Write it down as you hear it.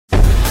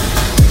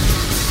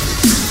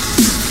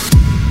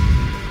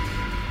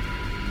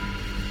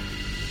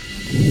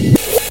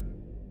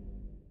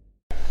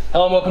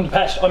Hello and welcome to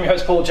Patched. I'm your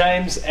host Paul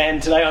James,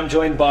 and today I'm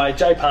joined by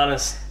Jay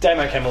Parnas,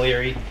 Damo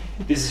Camilleri.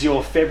 This is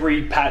your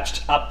February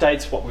Patched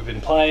updates, what we've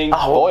been playing.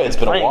 Oh boy, it's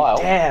been a while.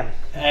 Damn.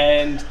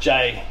 And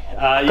Jay, we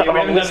haven't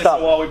done this in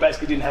a while. We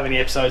basically didn't have any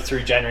episodes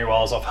through January while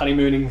I was off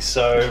honeymooning,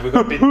 so we've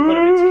got a bit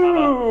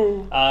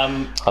to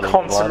cover.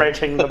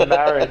 Consummating the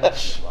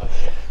marriage.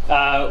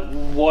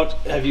 What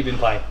have you been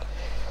playing?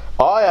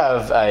 I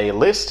have a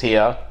list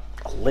here.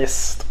 A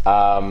list.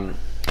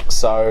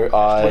 So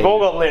I We've all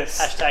got lists.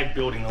 Hashtag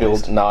building the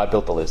list. No, I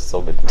built the list. It's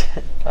all good.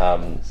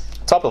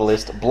 Top of the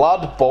list,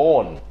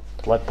 Bloodborne.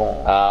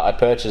 I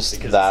purchased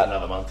Because that. it's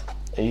another month.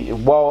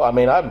 Well, I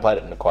mean, I haven't played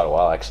it in quite a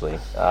while actually,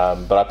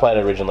 but I played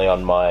it originally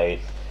on my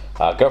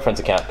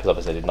girlfriend's account because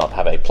obviously I did not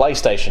have a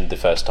PlayStation the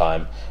first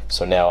time.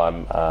 So now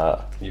I'm.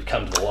 You've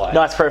come to the light.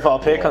 Nice profile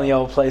pic on the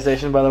old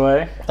PlayStation, by the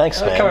way. Thanks,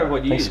 man. I can't remember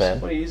what you Thanks, use.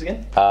 man. What do you use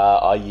again?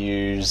 I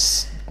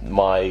use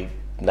my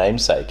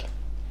namesake.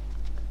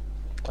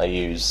 I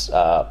use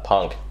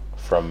Punk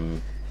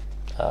from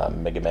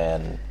Mega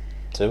Man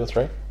 2 or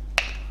 3.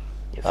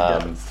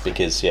 Yes,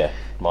 Because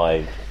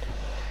my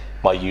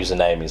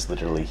username is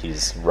literally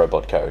his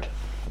robot code,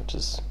 which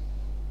is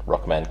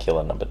Rockman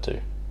Killer number 2.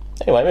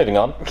 Anyway, moving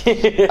on.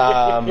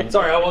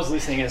 Sorry, I was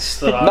listening as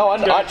that. No, I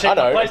know.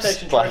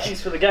 PlayStation It's like-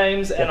 trophies for the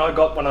games, and I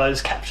got one of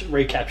those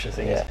recapture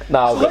things. Yeah.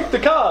 No, Select the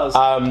cars.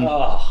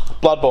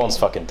 Bloodborne's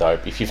fucking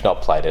dope. If you've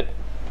not played it,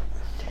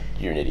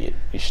 you're an idiot.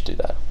 You should do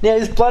that. Yeah,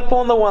 is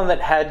Bloodborne the one that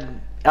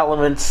had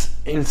elements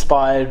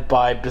inspired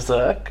by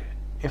Berserk,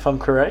 if I'm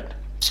correct?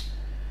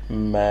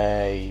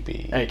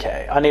 Maybe.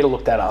 Okay, I need to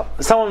look that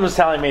up. Someone was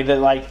telling me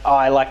that,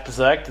 I like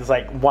Berserk. There's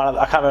one of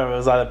I can't remember if it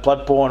was either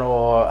Bloodborne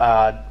or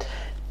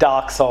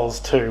Dark Souls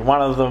 2.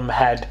 One of them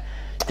had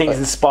things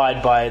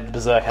inspired by the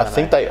Berserk anime. I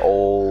think they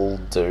all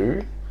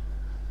do,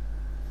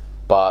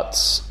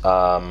 but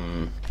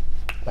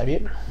maybe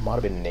it might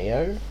have been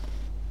Neo.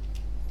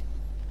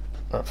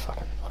 Oh,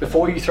 fucking.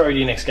 Before you throw to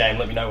your next game,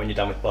 let me know when you're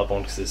done with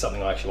Bloodborne, because there's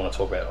something I actually want to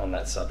talk about on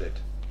that subject.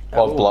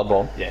 Of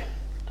Bloodborne. Yeah.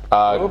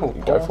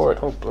 Go for it.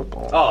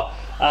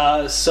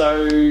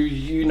 So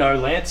you know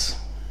Lance,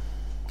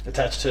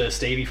 attached to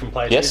Stevie from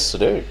PlayStation. Yes, I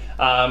do.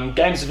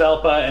 Games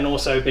developer, and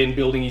also been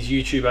building his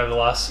YouTube over the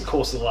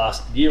course of the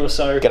last year or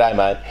so. G'day,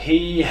 mate.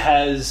 He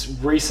has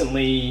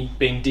recently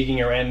been digging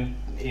around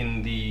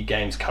in the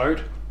game's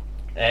code,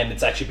 and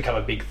it's actually become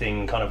a big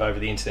thing kind of over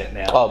the internet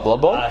now. Oh,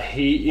 Bloodborne?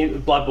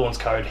 Bloodborne's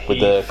code. With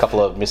the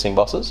couple of missing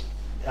bosses?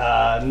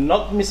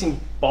 Not missing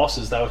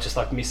bosses, they were just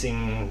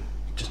missing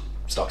just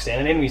stock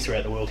standard enemies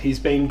throughout the world. He's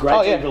been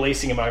gradually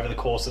releasing them over the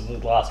course of the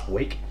last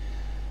week.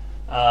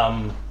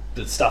 The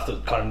stuff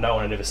that kind of no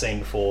one had ever seen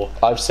before.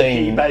 I've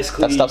seen that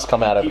stuff's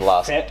come out over the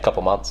last couple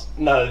of months.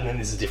 No, and then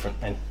this is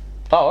different, man.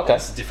 Oh, okay.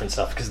 This is different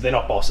stuff because they're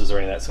not bosses or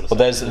any of that sort of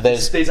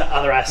stuff. These are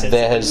other assets.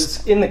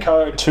 There's in the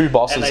code. 2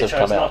 bosses and they have chose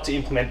come out. not to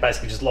implement.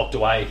 Basically, just locked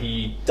away.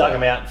 He dug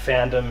them out,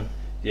 found them.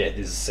 Yeah,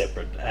 this is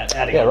separate.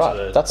 Adding on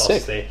to the That's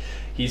bosses sick. there.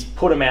 He's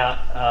put them out,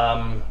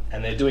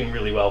 and they're doing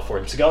really well for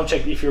him. So go and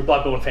check. If you're a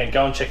Bloodborne fan,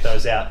 go and check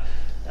those out.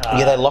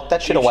 They locked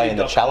that shit away in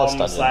the Chalice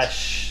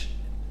dungeons.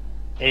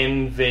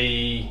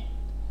 /NVG.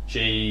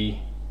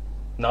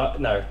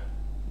 No,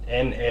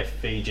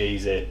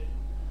 NFVGZ.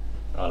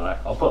 I don't know.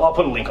 I'll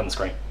put a link on the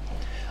screen.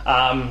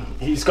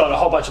 He's got a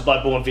whole bunch of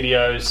Bloodborne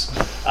videos.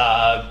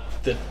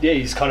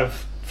 He's kind of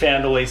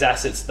found all these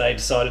assets they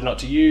decided not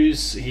to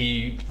use.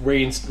 He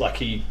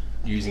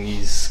using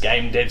his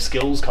game dev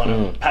skills, kind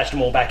of patched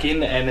them all back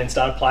in, and then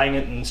started playing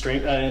it and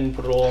stream and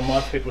put it all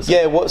online for people to see.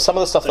 Yeah, some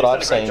of the stuff that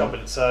I've he's done a seen. great job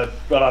at it. So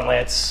well done,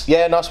 Lance.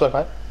 Yeah, nice work,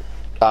 mate.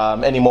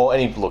 Any more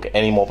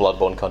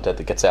Bloodborne content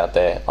that gets out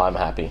there, I'm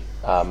happy.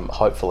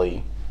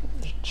 Hopefully,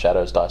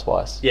 Shadows Die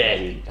Twice.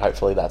 Yeah.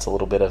 Hopefully, that's a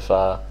little bit of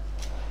the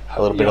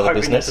hoping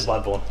business. that's a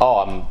Bloodborne.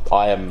 Oh,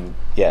 I am.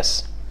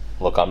 Yes.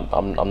 Look,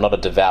 I'm not a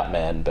devout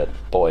man, but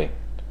boy,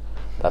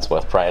 that's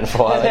worth praying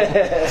for. What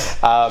else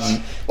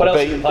have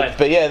you been playing?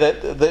 But yeah,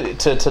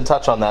 to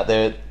touch on that,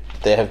 there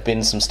have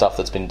been some stuff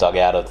that's been dug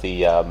out of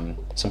the.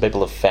 Some people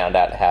have found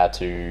out how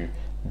to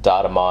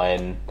data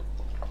mine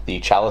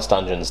the Chalice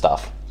dungeon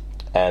stuff,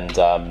 and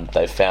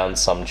they've found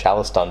some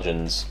Chalice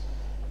dungeons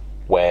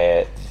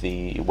where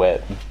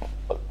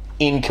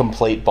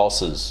incomplete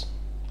bosses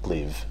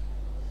live.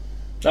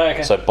 Oh,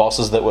 okay. So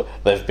bosses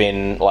they've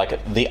been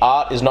the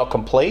art is not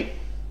complete,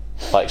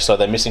 so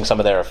they're missing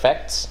some of their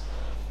effects.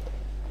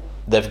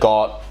 They've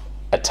got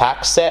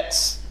attack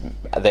sets,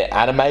 they're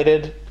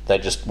animated, they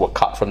just were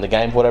cut from the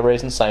game for whatever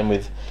reason. Same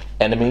with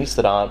enemies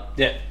that aren't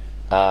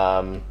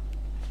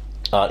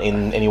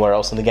in anywhere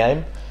else in the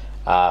game.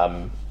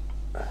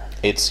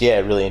 It's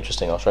really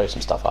interesting. I'll show you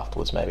some stuff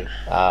afterwards maybe.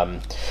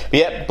 But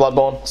yeah,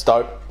 Bloodborne, it's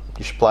dope.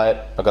 You should play it.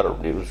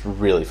 It was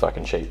really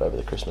fucking cheap over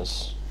the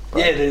Christmas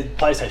break. Yeah, the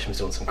PlayStation was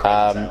doing some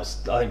crazy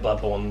sales. I think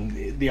Bloodborne,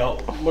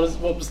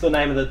 what was the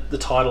name of the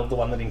title of the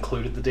one that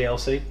included the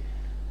DLC?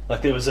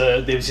 There was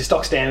your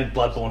stock standard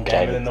Bloodborne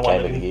game, and then the one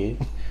of the year.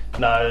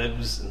 No, it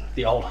was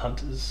the Old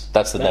Hunters.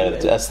 That's the name.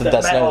 That's the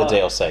name of the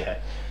DLC. Okay.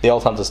 The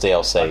Old Hunters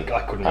DLC.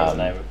 I couldn't remember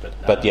the name of it,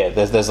 but yeah,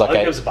 there's I think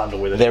there was a bundle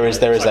with it. There is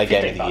It was a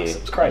game of the $15. year.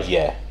 It was crazy.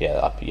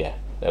 Yeah.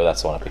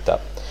 that's the one I picked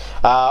up.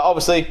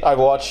 Obviously,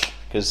 Overwatch,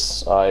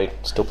 because I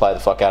still play the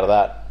fuck out of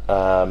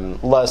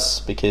that. Less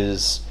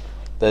because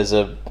there's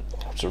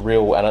it's a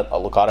real... And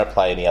look, I don't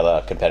play any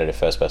other competitive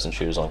first-person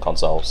shooters on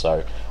console,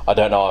 so I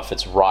don't know if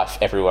it's rife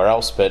everywhere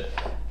else, but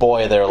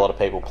boy, there are a lot of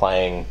people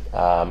playing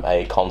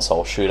a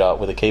console shooter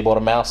with a keyboard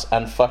and mouse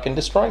and fucking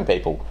destroying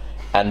people.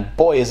 And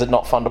boy, is it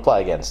not fun to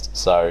play against.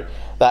 So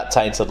that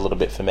taints it a little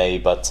bit for me,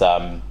 but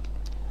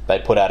they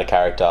put out a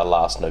character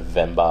last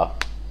November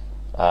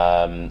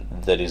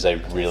that is a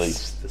really...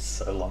 It's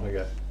so long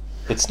ago.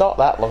 It's not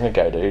that long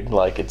ago, dude.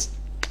 Like, it's...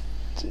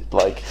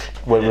 Like,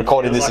 we're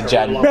recording this in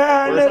January.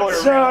 Man,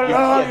 it's so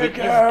long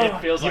ago.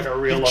 It feels like a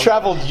real You've long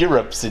travelled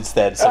Europe since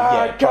then, so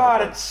yeah. Oh God,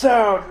 probably. it's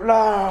so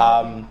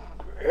long.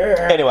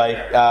 Anyway,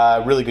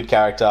 really good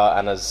character,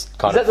 and as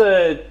kind Is that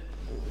the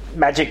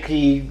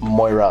magic-y...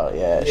 Moira,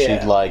 yeah.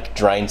 Yeah. She, like,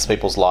 drains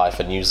people's life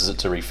and uses it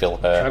to refill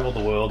her Traveled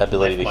the world,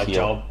 ability left to my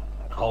heal. job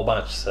a whole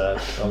bunch, so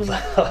I was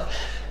like,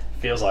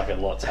 feels like a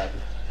lot's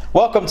happened.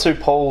 Welcome to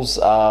Paul's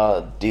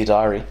Dear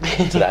Diary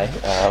today.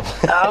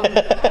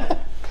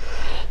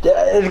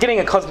 They're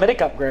getting a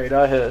cosmetic upgrade,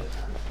 I heard.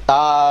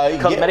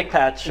 Cosmetic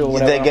patch or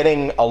whatever. They're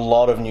getting a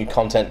lot of new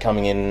content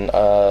coming in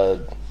a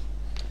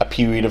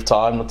period of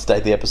time. Let's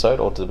date the episode,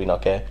 or do we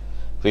not care?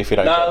 If we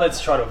don't No, care. let's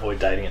try to avoid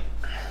dating it.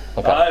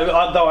 Okay.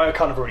 Though I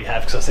kind of already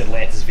have, because I said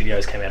Lance's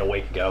videos came out a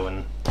week ago,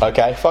 and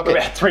Okay, fuck it.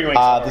 About 3 weeks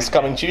already. This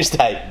coming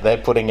Tuesday, they're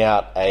putting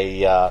out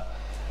a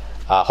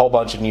whole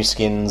bunch of new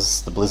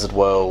skins. The Blizzard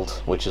World,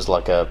 which is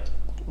like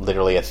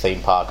literally a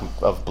theme park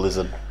of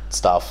Blizzard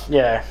stuff.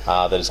 Yeah.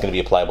 That is going to be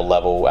a playable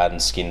level and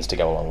skins to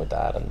go along with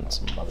that and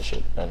some other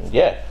shit. And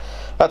yeah,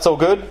 that's all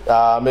good.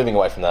 Moving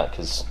away from that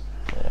because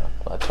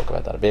I'll talk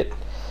about that a bit.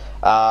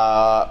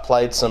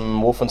 Played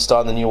some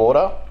Wolfenstein: The New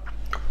Order.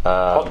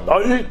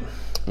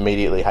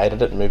 Immediately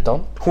hated it and moved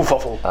on.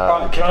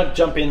 Alright, can I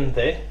jump in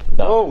there?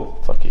 No,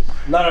 fuck you.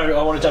 No,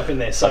 I want to jump in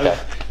there. So, Okay.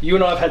 you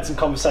and I have had some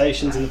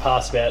conversations in the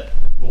past about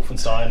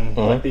Wolfenstein,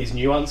 like these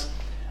new ones.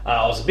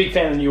 I was a big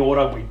fan of the New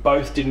Order. We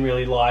both didn't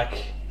really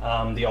like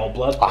the Old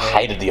Blood. I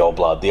hated the Old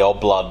Blood. The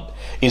Old Blood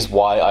is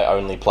why I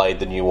only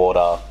played the New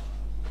Order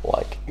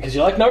like Because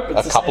you're like, nope,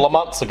 it's a couple of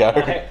months ago.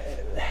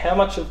 How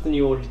much of the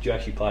New Order did you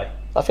actually play?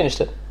 I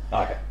finished it.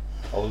 Okay.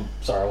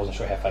 Sorry, I wasn't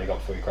sure how far you got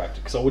before you cracked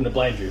it, because I wouldn't have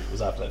blamed you if it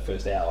was after that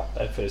first hour.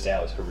 That first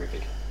hour was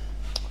horrific.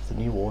 The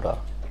New Order.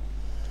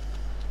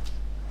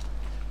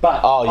 But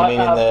Oh, you mean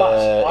in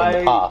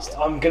the past?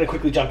 I'm going to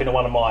quickly jump into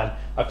one of mine.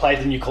 I played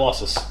the New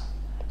Colossus.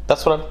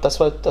 That's what I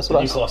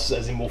New said. Colossus,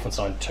 as in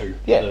Wolfenstein 2.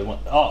 Yeah. The one,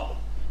 oh,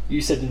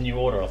 you said the New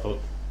Order, I thought.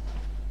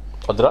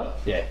 Oh, did I?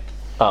 Yeah.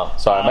 Oh,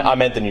 sorry. I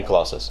meant the New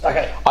Colossus.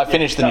 Okay. I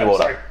finished the New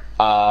Order.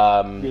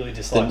 Really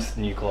disliked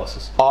the New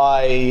Colossus.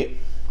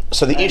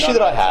 So the issue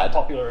that I It's not had,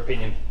 popular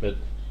opinion, but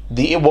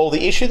the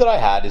issue that I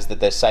had is that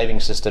their saving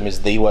system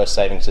is the worst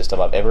saving system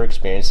I've ever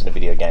experienced in a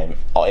video game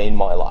in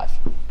my life.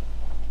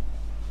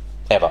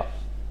 Ever.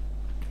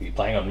 you're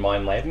playing on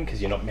Mind Laden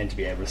because you're not meant to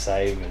be able to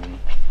save, and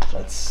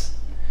that's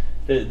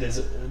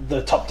there's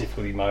the top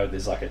difficulty mode.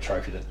 There's like a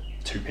trophy that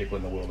 2 people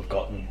in the world have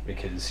gotten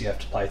because you have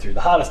to play through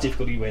the hardest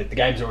difficulty where the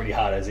game's already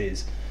hard as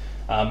is.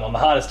 On the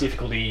hardest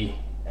difficulty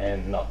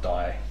and not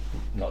die,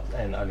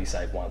 and only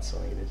save once. I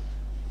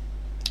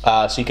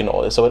think it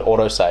is. So it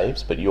auto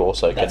saves, but you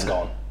also That's can.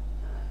 gone.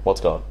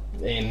 What's gone?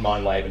 In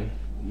Mind Laden,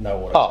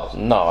 no auto. Oh saves.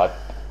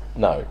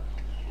 no.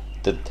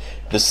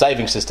 The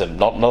saving system,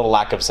 not a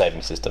lack of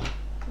saving system.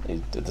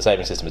 The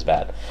saving system is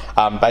bad.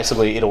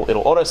 Basically, it'll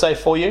auto save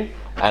for you,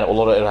 and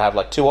it'll have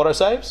like 2 auto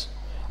saves,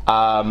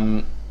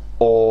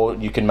 or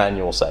you can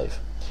manual save.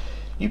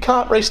 You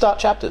can't restart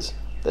chapters.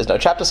 There's no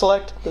chapter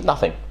select. There's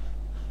nothing.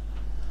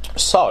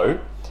 So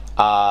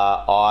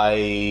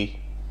I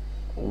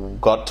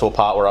got to a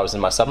part where I was in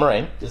my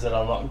submarine. Does that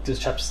unlock? Does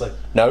chapters like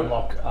No.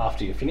 unlock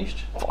after you're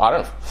finished? I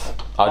don't.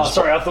 Oh,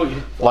 sorry, I thought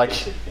you Like,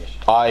 said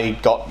finished. I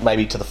got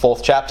maybe to the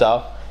 4th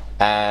chapter,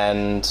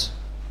 and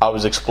I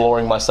was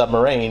exploring my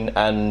submarine,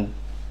 and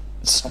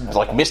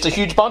like missed a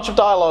huge bunch of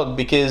dialogue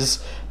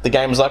because the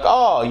game was like,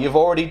 "Oh, you've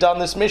already done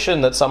this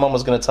mission that someone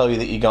was going to tell you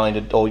that you're going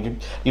to, or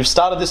you've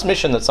started this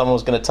mission that someone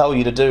was going to tell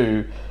you to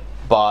do,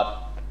 but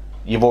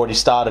you've already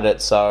started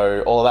it,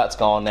 so all of that's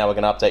gone. Now we're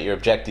going to update your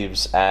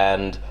objectives,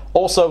 and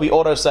also we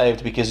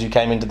auto-saved because you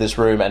came into this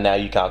room and now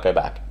you can't go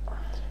back."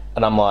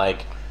 And I'm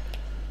like,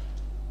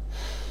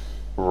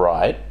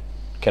 right,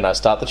 can I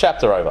start the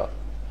chapter over?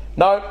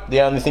 No,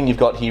 the only thing you've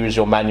got here is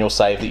your manual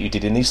save that you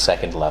did in the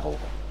 2nd level.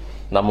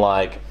 And I'm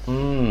like,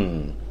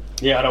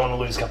 Yeah, I don't want to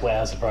lose a couple of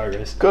hours of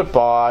progress.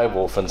 goodbye,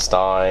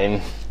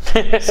 Wolfenstein.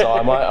 So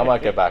I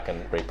might go back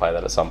and replay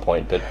that at some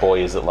point, but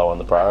boy, is it low on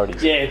the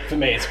priorities. Yeah, for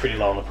me, it's pretty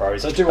low on the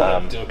pros. I do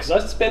want to do it because I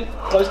spent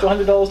close to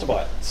 $100 to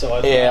buy it, so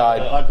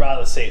I'd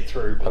rather see it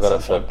through. I got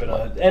it for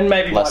and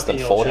maybe less my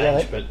than opinion 40, will I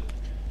change, think.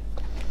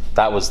 but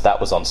That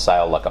was on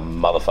sale like a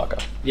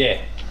motherfucker. yeah,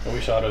 I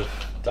wish I'd have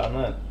done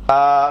that.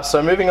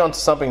 So moving on to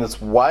something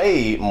that's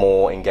way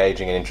more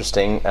engaging and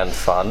interesting and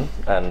fun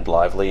and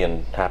lively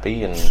and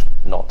happy and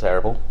not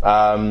terrible.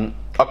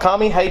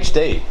 Okami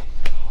HD.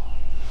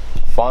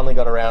 finally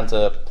got around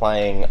to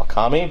playing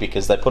Okami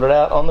because they put it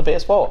out on the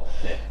PS4.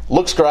 Yeah.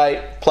 Looks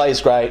great,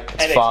 plays great,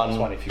 it's And fun. Xbox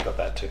One if you got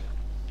that too.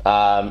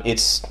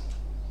 It's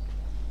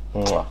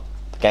the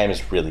game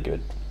is really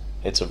good.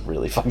 It's a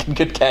really fucking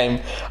good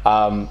game.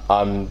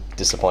 I'm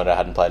disappointed I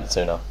hadn't played it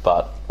sooner,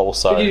 but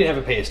also. But you didn't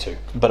have a PS2.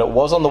 But it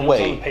was on the It was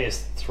Wii. on the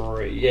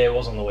PS3. Yeah, it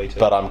was on the Wii too.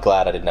 But I'm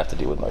glad I didn't have to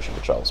deal with motion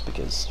controls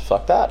because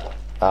fuck that.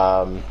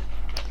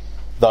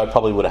 Though it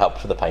probably would have helped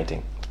for the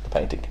painting. The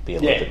painting could be a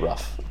little Yeah. bit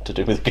rough to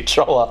do with the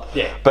controller.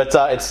 Yeah. But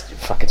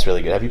it's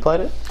really good. Have you played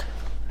it?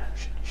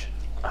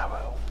 I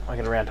will. I'll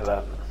get around to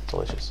that.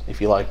 Delicious.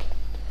 If you like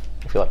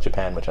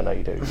Japan, which I know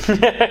you do.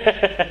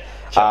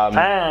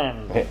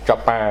 Japan.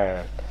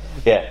 Japan.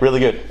 Yeah, really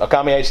good.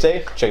 Okami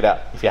HD, check it out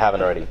if you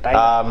haven't already.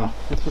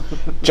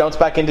 Jumps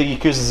back into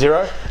Yakuza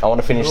 0. I want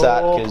to finish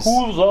that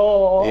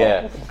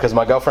because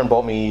my girlfriend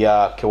bought me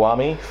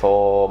Kiwami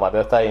for my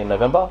birthday in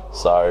November,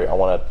 so I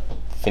want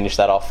to finish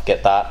that off,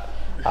 get that.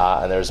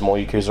 And there's more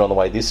Yakuza on the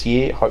way this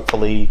year.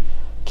 Hopefully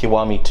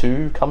Kiwami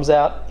 2 comes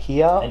out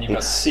here. And you've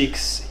got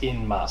 6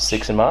 in March.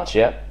 6 in March,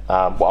 yeah.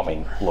 Well, I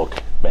mean,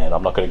 look, man,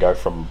 I'm not going to go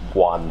from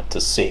 1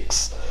 to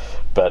 6,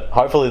 but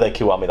hopefully they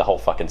Kiwami the whole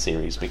fucking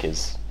series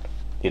because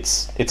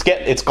it's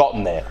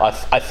gotten there.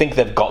 I think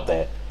they've got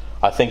there.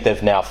 I think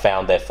they've now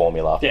found their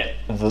formula. Yeah.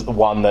 The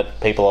one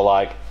that people are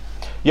like,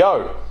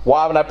 yo,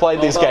 why haven't I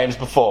played these games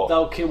before?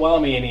 They'll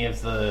Kiwami any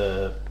of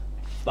the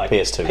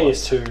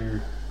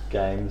PS2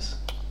 games.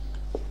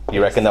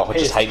 You reckon they'll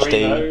just PS3 HD?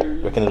 though.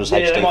 You reckon they'll just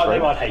Yeah, HD they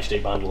might 3?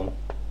 HD bundle them.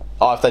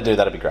 Oh, if they do,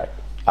 that'd be great.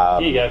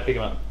 Here you go, pick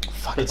them up.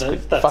 Fuck, But it's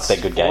good. that's Fuck, they're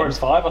good 4 games.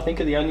 and 5, I think,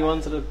 are the only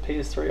ones that are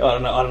PS3. I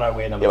don't know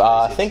where number Yeah, 3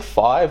 I sits. think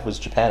 5 was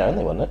Japan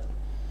only, wasn't it?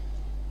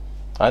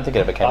 I don't think it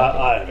ever came out.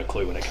 I don't have a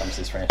clue when it comes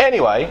to this franchise.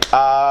 Anyway,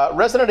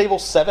 Resident Evil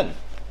 7.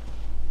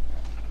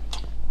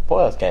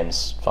 Boy, that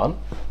game's fun.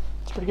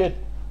 It's pretty good.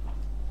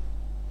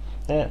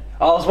 Yeah.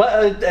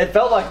 It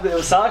felt like there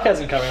was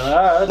sarcasm coming.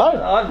 Like, No.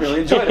 I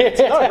really enjoyed it.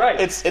 It's great.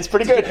 It's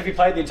pretty good. Have you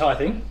played the entire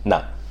thing?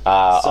 No.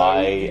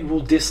 So you will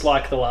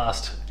dislike the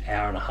last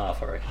hour and a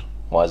half, I reckon.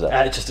 Why is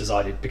that? Just as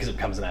I did, because it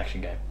becomes an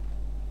action game.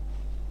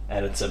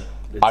 And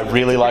I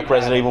really like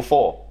Resident Evil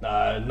 4.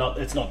 No,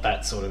 it's not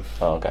that sort of.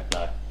 Oh, okay.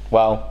 No.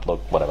 Well,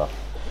 look, whatever.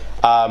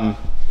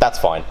 That's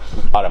fine.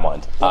 I don't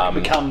mind. It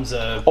becomes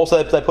a.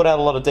 Also, they put out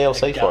a lot of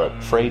DLC for gun.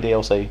 it. Free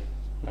DLC.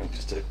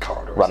 Just a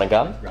corridor. Run and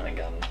gun? Run and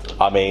gun.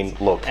 I mean,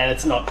 look. And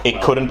it's not.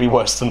 It couldn't be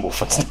worse than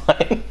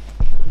Wolfenstein.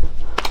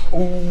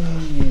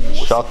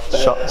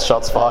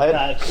 Shots fired.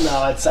 No,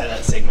 I'd say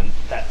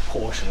that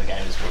portion of the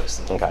game is worse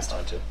than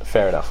Wolfenstein 2.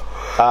 Fair enough.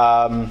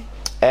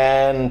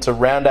 And to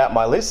round out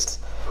my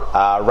list,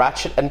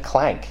 Ratchet and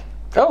Clank.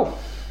 Oh.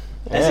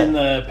 As in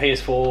the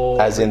PS4.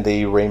 As in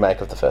the remake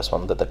of the first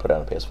one that they put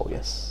out on PS4,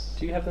 yes.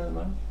 Do you have that at the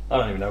moment? I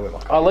don't even know where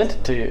my. I lent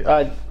it to you.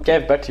 I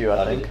gave it back to you,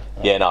 I think.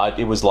 Yeah, no,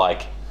 it was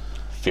like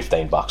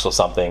 $15 or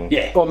something.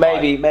 Yeah. Or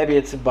maybe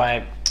it's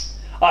by.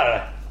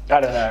 I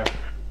don't know.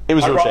 It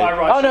was real cheap.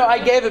 Oh no, I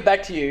gave it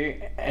back to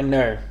you, and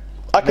no.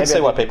 I can see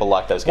why people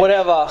like those games.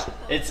 Whatever.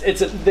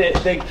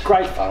 They're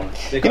great fun.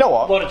 You know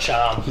what? A lot of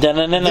charm.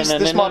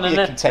 This might be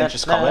a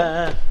contentious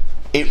comment.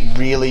 It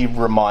really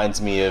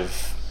reminds me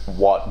of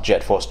what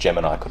Jet Force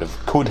Gemini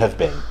could have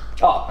been.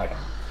 Oh, okay.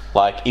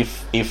 Like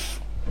if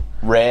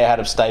Rare had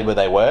have stayed where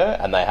they were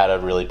and they had to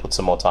really put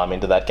some more time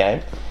into that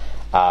game,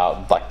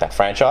 like that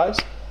franchise,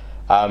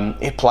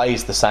 it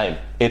plays the same.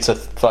 It's a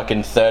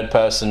fucking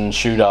third-person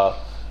shooter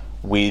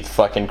with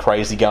fucking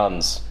crazy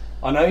guns.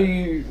 I know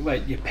you.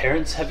 Wait, your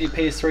parents have your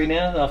PS3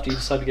 now after you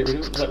decided to get rid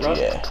of it. Is that right?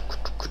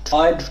 Yeah.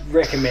 I'd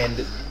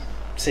recommend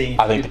seeing.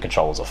 I think the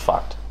controllers are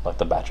fucked. Like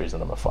the batteries in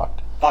them are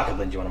fucked. I could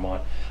lend you one of mine.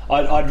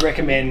 I'd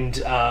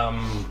recommend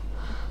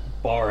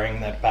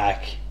borrowing that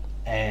back,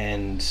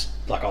 and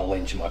like I'll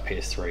lend you my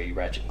PS3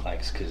 Ratchet and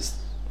Clanks because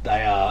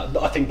they are.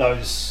 I think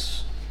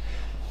those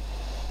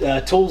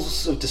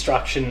Tools of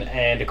Destruction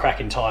and A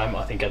Crack in Time,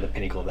 I think, are the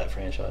pinnacle of that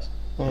franchise.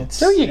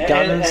 So your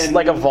guns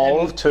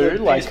evolve too.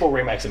 The Like PS4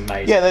 remake's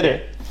amazing. Yeah, they do.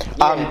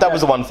 That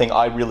was the one thing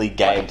I really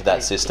gamed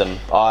that system.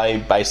 I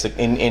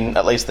basically, in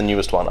at least the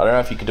newest one, I don't know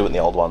if you could do it in the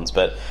old ones,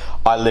 but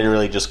I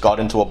literally just got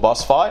into a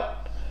boss fight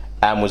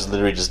and was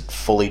literally just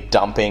fully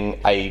dumping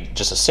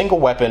just a single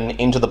weapon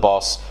into the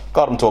boss,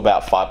 got them to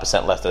about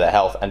 5% left of their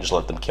health, and just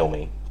let them kill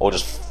me or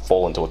just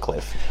fall into a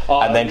cliff.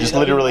 And then just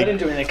literally, I didn't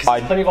do anything because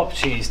there's plenty of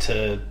opportunities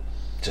to.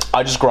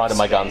 I just grinded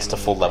my guns to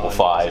full level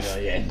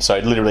 5. Yeah. So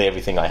literally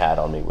everything I had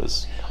on me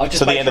was. I just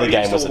so the end of the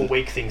game was was all the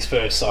weak things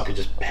first, so I could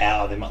just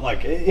power them.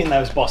 Like in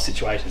those boss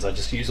situations, I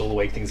just use all the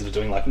weak things that are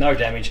doing like no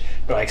damage,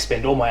 but I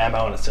expend all my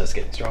ammo and it's just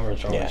getting stronger and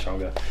stronger and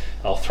stronger.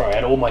 I'll throw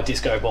out all my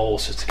disco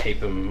balls just to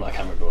keep them. I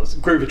can't remember what it was.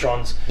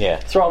 Groovatrons. Yeah.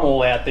 Throw them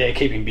all out there,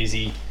 keep him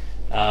busy,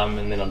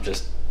 and then I'm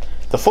just.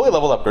 The fully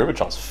leveled up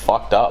Groovatron's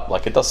fucked up.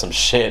 Like it does some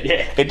shit.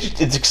 Yeah.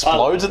 It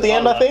explodes at the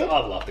end. I think. I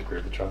love the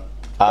Groovatron.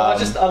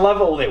 I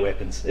love all their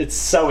weapons. It's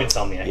so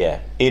Insomniac. Yeah,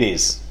 it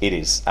is,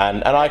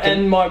 and I can.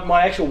 And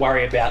my actual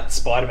worry about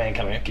Spider-Man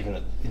coming out, given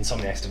that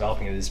Insomniac's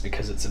developing it, is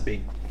because it's a big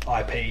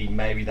IP.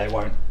 Maybe they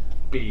won't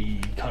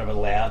be kind of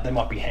allowed. They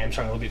might be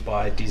hamstrung a little bit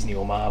by Disney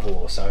or Marvel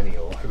or Sony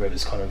or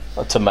whoever's kind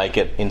of to make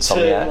it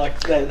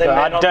Insomniac. They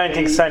I may not don't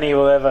think be- Sony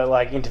will ever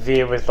like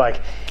interfere with like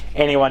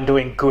anyone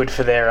doing good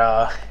for their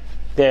Yeah,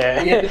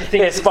 but the thing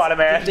their is,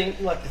 Spider-Man.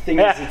 The thing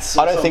Yeah. is, it's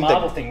I don't a think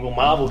Marvel that- thing. Well,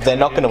 Marvel. They're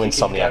not going to kick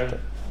in and Insomniac. go-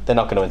 They're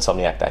not going to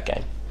Insomniac that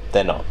game.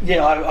 They're not.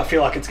 Yeah, I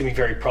feel like it's going to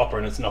be very proper,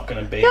 and it's not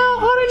going to be I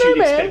don't what know, you'd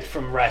man. expect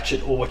from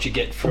Ratchet or what you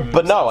get from.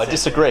 But no, I Sunset or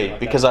disagree anything like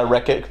because that. I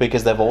reckon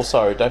because they've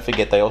also don't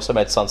forget they also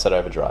made Sunset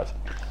Overdrive,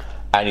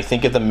 and you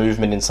think of the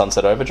movement in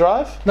Sunset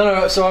Overdrive.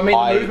 No. So I mean,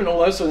 I- the movement, all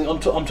those sort of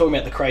things. I'm talking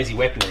about the crazy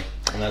weaponry.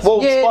 And that's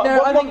Well, Yeah, no, I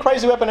what think-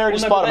 crazy weaponry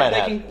does no, but Spider-Man they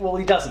have? can, well,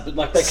 he doesn't. But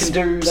like they can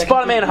do. They can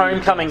Spider-Man do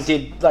Homecoming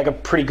things. did like a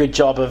pretty good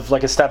job of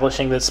like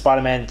establishing that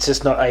Spider-Man's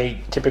just not a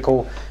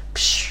typical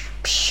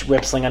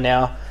web slinger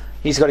now.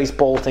 He's got his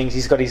ball things.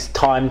 He's got his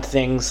timed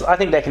things. I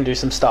think they can do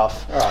some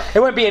stuff. Alright. It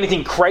won't be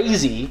anything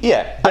crazy.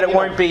 Yeah, but and it you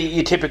won't know- be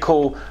your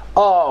typical.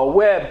 Oh,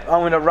 web! I'm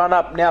going to run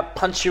up now,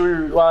 punch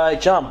you,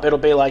 jump. It'll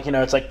be like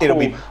it's like cool. It'll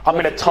be- I'm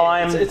going to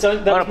time. I'm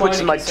going to put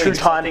some like two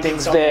time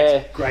things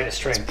there. Greatest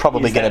strength.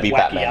 probably is gonna that be wacky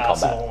Batman combat.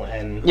 arsenal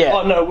And Yeah.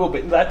 Oh no, it will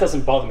be. That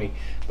doesn't bother me.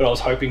 But I was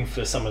hoping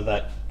for some of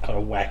that kind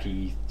of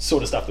wacky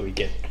sort of stuff that we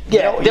get.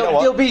 Yeah, You know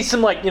what? there'll be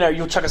some like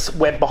you'll chuck a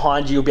web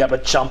behind you. You'll be able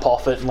to jump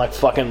off it and like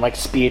fucking like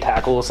spear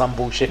tackle or some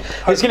bullshit.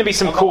 There's going to be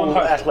some I'm cool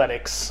hopeful.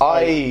 athletics.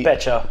 I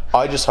betcha.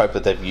 I just hope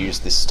that they've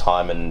used this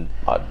time and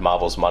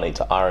Marvel's money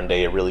to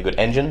R&D a really good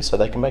engine so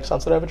they can make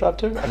Sunset Overdrive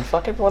 2 and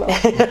fuck everyone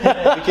else.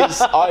 Because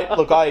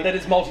That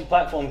is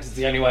multi-platform because it's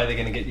the only way you're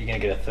going to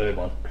get a third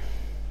one.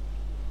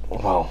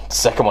 well, the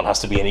second one has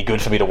to be any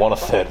good for me to want a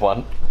third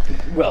one.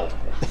 Well,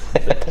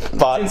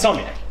 But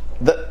Insomniac.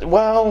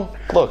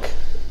 look,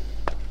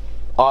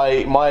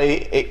 my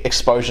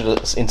exposure to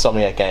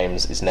Insomniac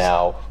games is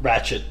now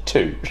Ratchet.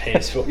 2.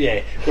 PS4,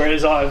 yeah.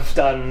 Whereas I've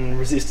done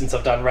Resistance,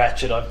 I've done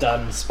Ratchet, I've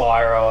done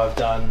Spyro, I've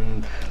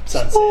done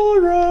Sunset.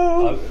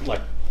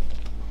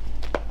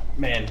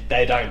 Man,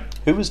 they don't.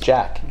 Who was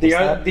Jack? The Is o-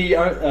 that the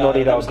o-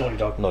 Naughty that was Dog. Naughty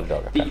Dog. Naughty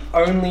Dog, okay. The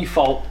only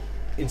fault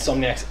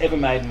Insomniac's ever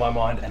made in my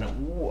mind, and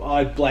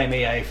I blame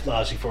EA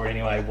largely for it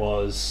anyway,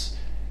 was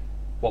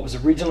what was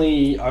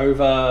originally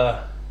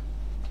over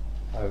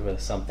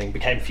something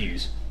became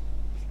Fuse.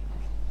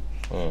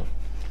 Mm.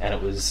 And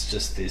it was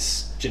just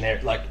this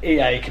generic, like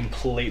EA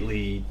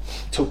completely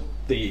took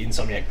the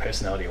Insomniac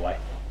personality away,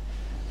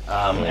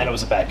 and it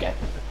was a bad game.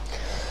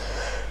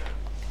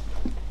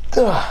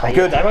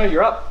 Good. Damo,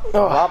 you're up.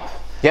 Up.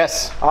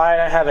 Yes. I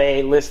don't have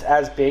a list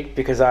as big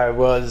because I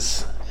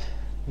was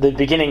the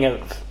beginning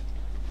of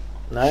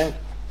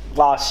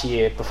last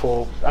year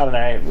before I don't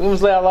know. When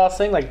was our last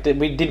thing? Like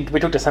we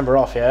took December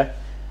off, yeah.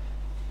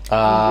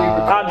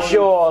 I'm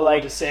sure, For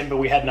like December,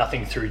 we had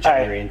nothing through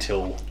January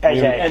until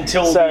okay.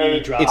 until so the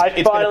draft. I It's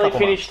been a finally couple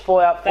finished months.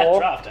 Fallout That 4.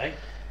 draft, eh?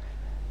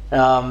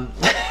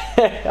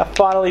 I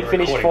finally We're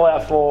finished recording Fallout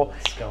right 4. now.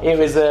 It's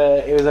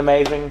going It was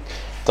amazing.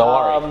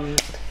 Don't worry.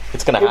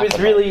 It's going to It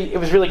happen.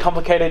 was really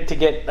complicated to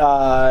get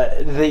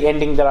the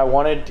ending that I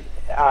wanted.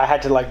 I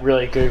had to like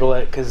really Google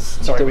it because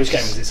Sorry, which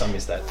game was this? I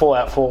missed that.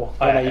 Fallout 4.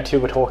 I know okay. you two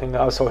were talking.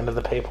 I was talking to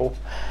the people,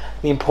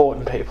 the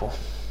important people.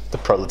 The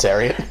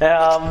proletariat.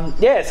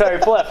 Yeah, so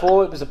Fallout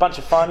 4, it was a bunch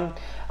of fun.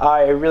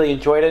 I really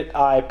enjoyed it.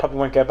 I probably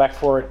won't go back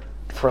for it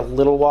for a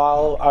little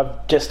while.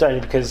 I've just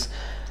only because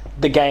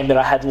the game that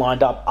I had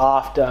lined up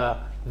after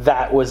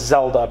that was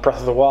Zelda Breath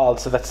of the Wild,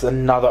 so that's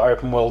another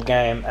open world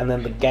game. And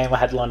then the game I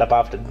had lined up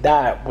after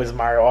that was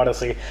Mario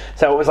Odyssey.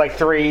 So it was like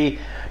 3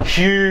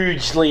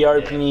 hugely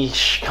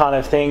open-ish kind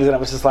of things, and it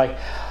was just like,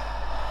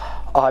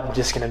 I'm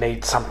just going to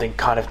need something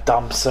kind of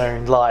dumb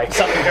soon, like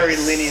Something very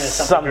linear,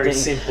 something very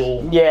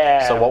simple.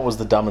 Yeah. So what was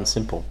the dumb and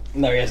simple?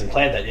 No, he hasn't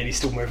played that yet. He's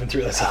still moving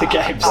through those other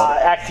games.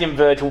 Axiom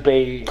Verge will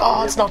be.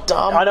 Oh, it's not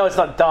dumb. I know it's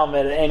not dumb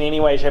in any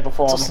way, shape, or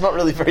form. It's not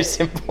really very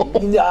simple.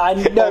 I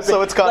know, Also,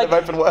 but, it's kind like, of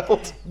open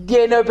world.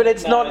 Yeah, no, but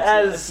it's No, not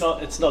it's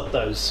as. It's not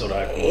those sort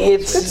of.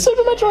 It's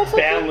Super Metroid.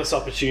 boundless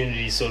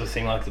opportunities sort of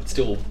thing. Like it's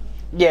still.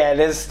 yeah.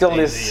 There's still Easy,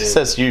 this.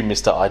 Says you,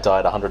 Mister. I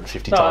died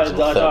 150 No, I times in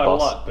the died third a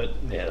boss. lot, but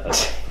yeah.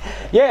 That's,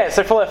 Yeah,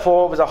 so Fallout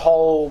 4 was a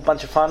whole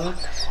bunch of fun.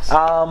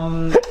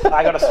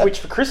 I got a Switch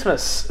for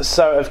Christmas,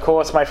 so of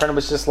course my friend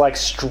was just like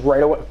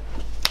straight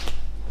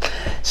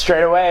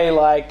away,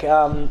 like,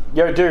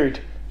 yo, dude,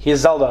 here's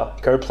Zelda,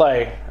 go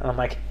play. And I'm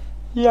like,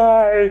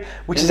 yay,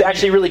 which is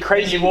actually really Then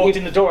crazy. you walked If-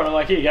 in the door and I'm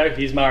like, here you go,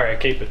 here's Mario,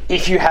 keep it.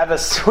 if you have a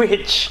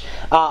Switch,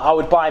 I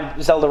would buy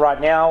Zelda right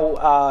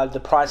now. The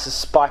price has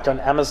spiked on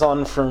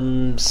Amazon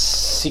from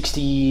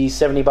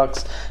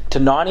 $60-$70 to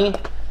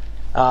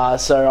 $90.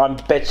 So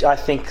I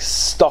think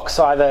stock's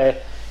either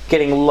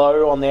getting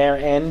low on their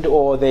end,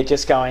 or they're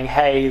just going,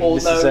 hey,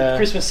 this is a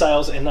Christmas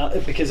sales, and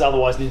because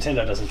otherwise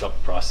Nintendo doesn't drop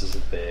the prices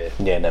of their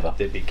never.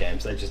 big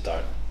games. They just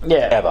don't.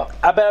 yeah. Ever.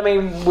 But I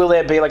mean, will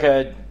there be like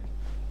a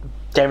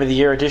Game of the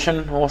Year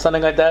edition or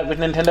something like that with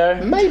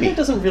Nintendo? Maybe. It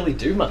doesn't really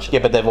do much. Yeah,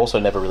 but they've also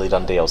never really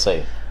done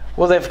DLC.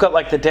 Well, they've got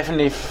like the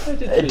definitive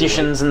did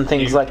editions and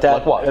things like that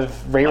like what?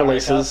 of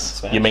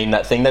re-releases. You mean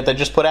that thing that they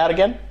just put out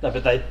again? No,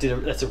 but they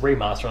did. That's a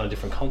remaster on a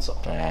different console.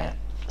 Nah.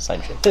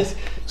 Same shit. Go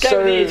So-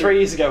 with the 3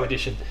 years ago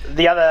edition.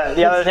 The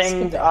other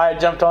thing I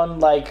jumped on,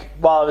 like,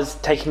 while I was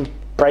taking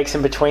breaks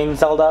in between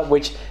Zelda,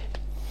 which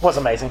was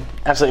amazing.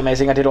 Absolutely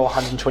amazing. I did all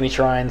 120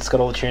 shrines,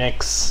 got all the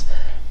tunics,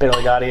 beat all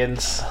the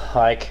guardians.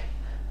 Like,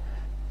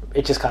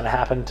 it just kind of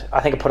happened. I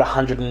think I put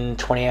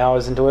 120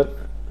 hours into it.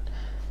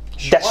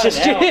 That's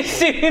just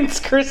since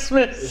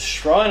Christmas.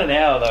 Shrine an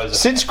hour, those.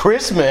 Since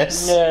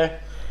Christmas? Yeah.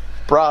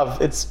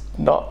 Bruv, it's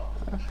not,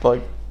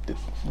 like,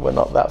 we're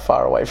not that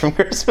far away from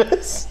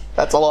Christmas.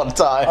 That's a lot of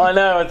time. I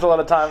know, it's a lot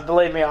of time.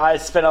 Believe me, I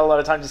spent a lot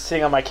of time just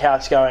sitting on my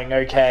couch going,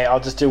 okay,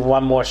 I'll just do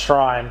one more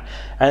shrine.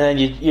 And then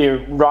you're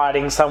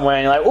riding somewhere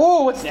and you're like,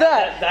 oh, what's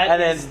that?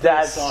 And then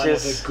that's sign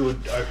just... of a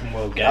good open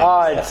world game.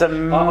 Oh, it's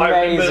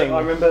amazing. I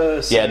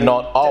remember Yeah,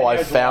 not- oh, Danny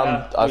I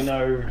found-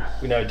 O'Dwyer.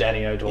 We know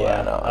Danny O'Dwyer.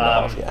 Yeah, I know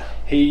of, yeah.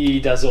 He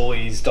does all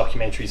his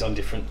documentaries on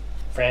different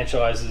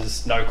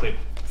franchises. No clip.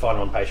 Find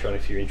it on Patreon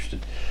if you're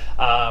interested.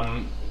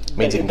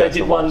 Means you can go They to did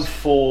the one walls.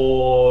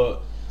 for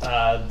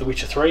The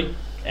Witcher 3,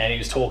 and he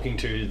was talking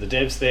to the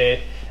devs there,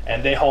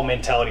 and their whole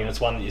mentality, and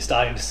it's one that you're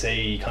starting to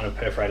see kind of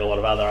perforate a lot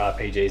of other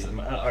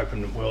RPGs,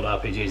 open world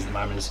RPGs at the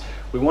moment, is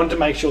we wanted to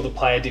make sure the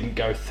player didn't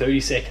go 30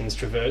 seconds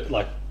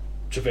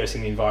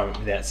traversing the environment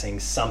without seeing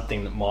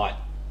something that might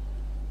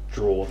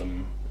draw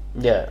them.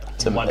 Yeah.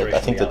 in one I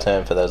direction think or the other.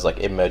 term for that is like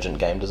emergent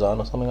game design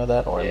or something like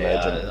that, or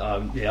emergent.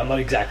 I'm not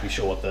exactly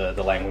sure what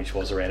the language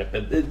was around it,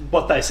 but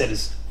what they said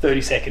is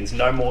 30 seconds,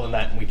 no more than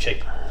that, and we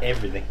checked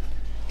everything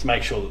to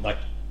make sure that, like,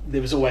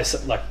 there was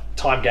always like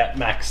time gap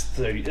max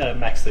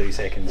 30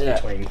 seconds Yeah.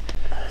 between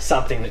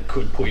something that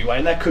could pull you away,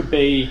 and that could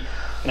be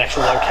an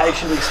actual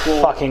location to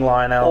explore, Fucking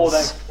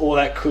Lionels. or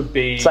that could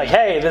be It's like,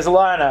 hey, there's a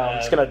Lionel. I'm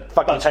just going to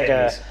fucking bunch of take a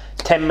enemies.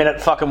 10-minute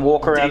fucking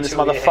walk around this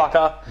Detour, yeah.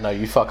 motherfucker. No,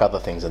 you fuck other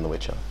things in The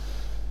Witcher.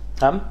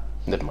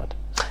 Never mind.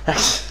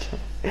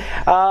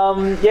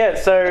 Yeah,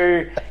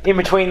 so in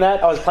between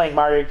that, I was playing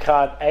Mario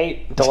Kart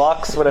 8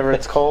 Deluxe, whatever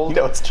it's called. You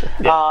know it's true.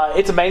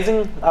 It's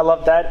amazing. I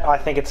love that. I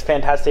think it's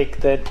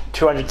fantastic that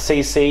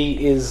 200cc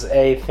is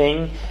a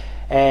thing.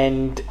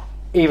 And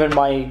even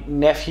my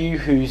nephew,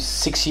 who's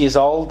 6 years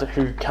old,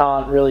 who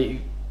can't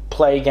really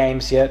play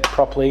games yet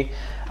properly,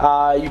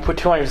 you put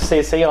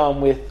 200cc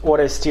on with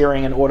auto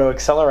steering and auto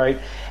accelerate,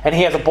 and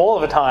he has a ball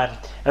of a time.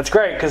 And it's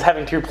great because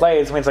having two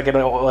players means I get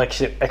all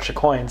extra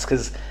coins,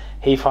 because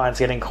he finds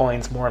getting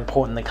coins more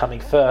important than coming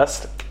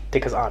first,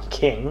 because I'm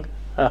king.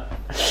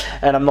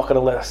 And I'm not going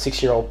to let a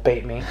 6-year-old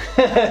beat me.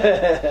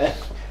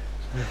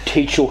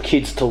 Teach your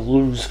kids to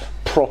lose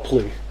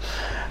properly.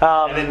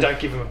 and then don't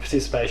give him a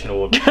participation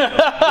award. Society.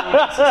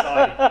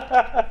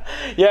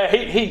 Yeah,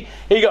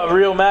 he got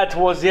real mad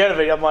towards the end of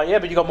it. I'm like, yeah,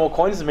 but you got more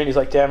coins than me. And he's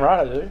like, damn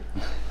right I do.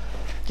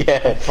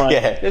 Yeah, Right.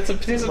 yeah. It's a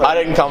participation. I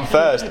didn't come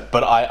first,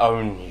 but I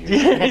own you.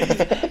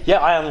 Yeah,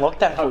 I unlocked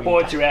that for I you.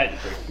 bought you out.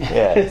 You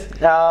prick.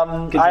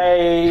 Yeah.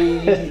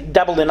 I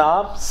dabbled in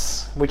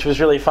ARMS, which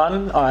was really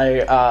fun.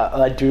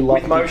 I do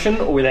love With motion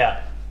or without?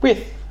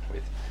 With.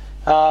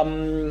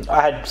 I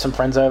had some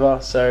friends over,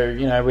 so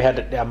we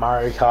had our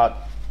Mario Kart,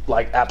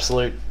 like,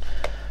 absolute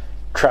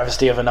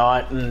travesty of a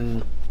night,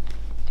 and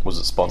Was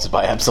it sponsored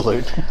by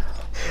Absolute?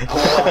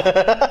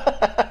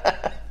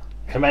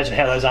 Imagine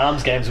how those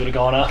arms games would have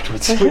gone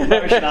afterwards. With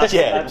motion after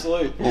Yeah.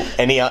 Absolute.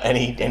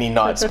 Any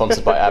night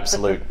sponsored by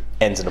Absolute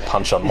ends in a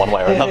punch on one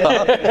way or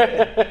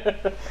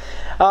another.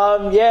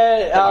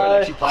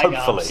 Actually playing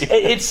hopefully. arms.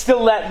 It's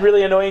still that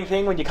really annoying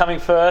thing when you're coming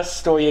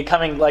first or you're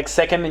coming like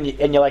second,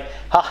 and you're like,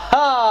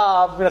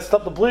 ha, I'm gonna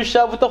stop the blue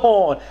shell with the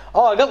horn.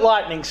 Oh, I got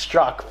lightning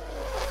struck.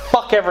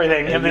 Fuck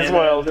everything in this then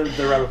world.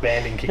 The rubber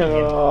banding kicking in.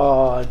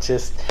 Oh,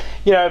 just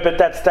but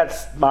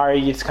that's Mario.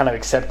 You just kind of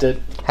accept it.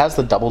 How's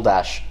the double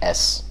dash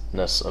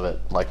S-ness of it?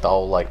 Like the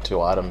whole like 2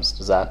 items,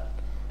 does that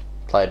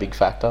play a big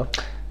factor?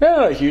 Yeah,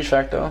 not a huge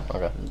factor.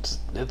 Okay.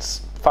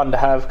 It's fun to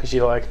have because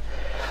you like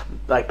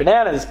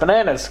bananas,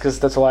 because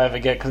that's all I ever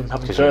get because I'm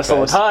coming 'Cause you're first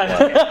all the first, time.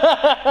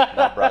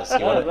 No, bros, you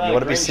want to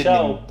be green sitting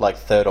shell. in like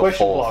 3rd or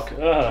Question 4th.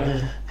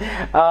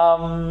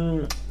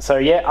 block. So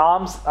yeah,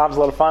 ARMS a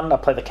lot of fun. I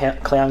play the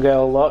Clown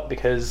Girl a lot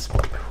because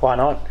why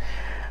not?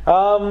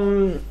 I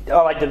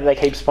like that they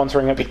keep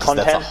sponsoring it with Because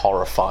content. that's a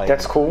horrifying.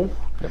 That's cool.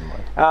 Never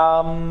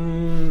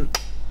mind.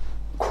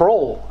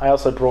 Crawl. I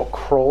also brought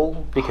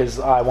Crawl because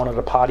I wanted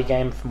a party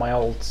game for my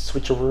old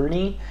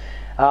Switcheroony.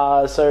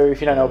 So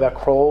if you don't know about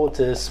Crawl, it's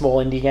a small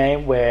indie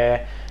game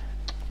where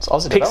It's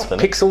Aussie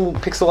development.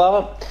 pixel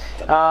art.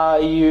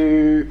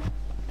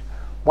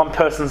 One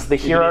person's the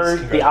hero,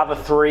 congrats. the other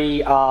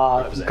 3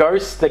 are Represent.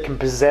 ghosts that can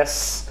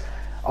possess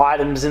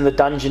items in the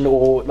dungeon,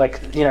 or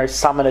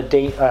summon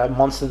a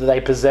monster that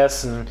they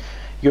possess, and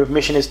your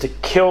mission is to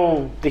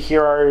kill the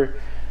hero,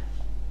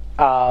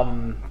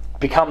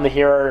 become the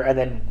hero, and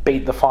then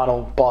beat the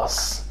final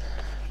boss,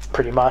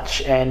 pretty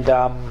much. And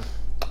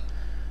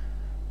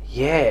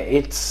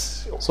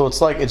So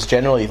it's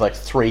generally like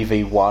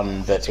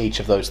 3v1, but each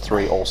of those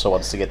 3 also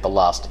wants to get the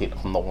last hit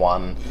on the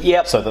one.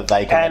 Yep. So that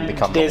they can and then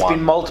become the there's one.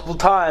 been multiple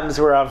times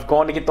where I've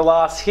gone to get the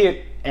last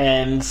hit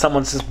and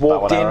someone's just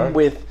walked Bow and arrow? in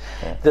with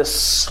the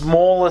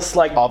smallest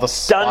Oh, the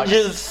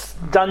spikes.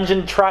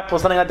 dungeon trap or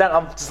something like that.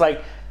 I'm just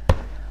like,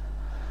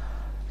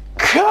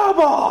 come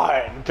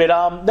on. But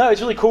no,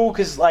 it's really cool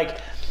because like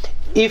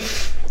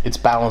if. It's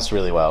balanced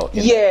really well.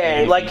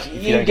 Yeah, like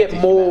if you don't get the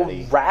more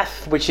humanity.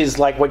 wrath, which is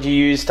like what you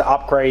use to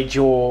upgrade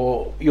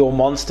your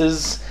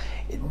monsters.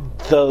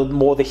 The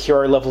more the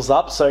hero levels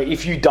up. So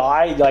if you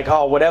die, you're like,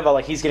 oh, whatever,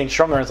 like he's getting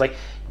stronger. And it's like,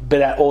 but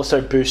that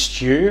also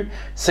boosts you.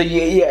 So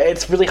yeah,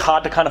 it's really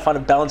hard to kind of find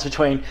a balance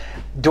between,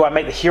 do I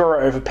make the hero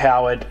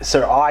overpowered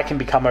so I can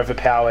become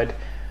overpowered,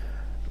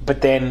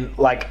 but then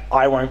like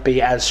I won't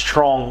be as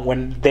strong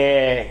when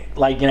they're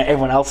like, you know,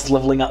 everyone else is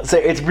leveling up. So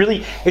it's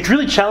really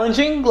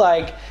challenging.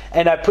 Like,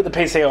 and I put the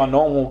PC on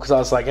normal because I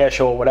was like, yeah,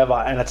 sure, whatever.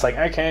 And it's like,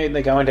 okay,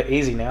 they're going to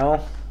easy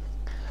now.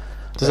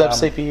 Does it have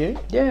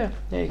CPU? Yeah,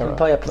 you can Alright,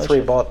 play up to no 3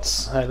 shit. bots.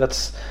 So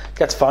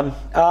that's fun.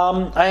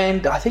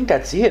 And I think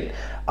that's it.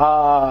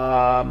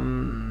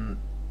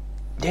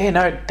 Yeah,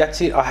 no,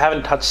 that's it. I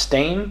haven't touched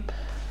Steam,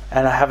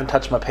 and I haven't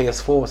touched my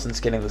PS4 since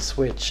getting the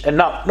Switch. And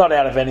not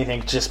out of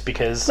anything, just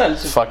because.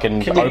 It's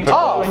fucking Can you- open.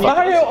 Oh, when you-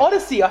 Mario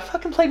Odyssey! I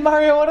fucking played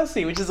Mario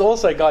Odyssey, which is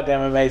also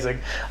goddamn amazing.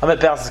 I'm at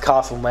Bowser's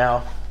Castle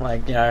now.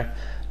 Like, you know,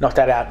 knocked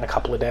that out in a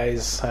couple of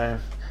days. So,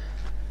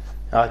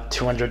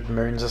 200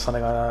 moons or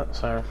something like that.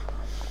 So,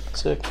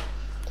 Sick.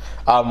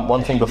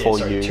 One thing before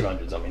yeah, sorry, you.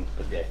 200s, I mean,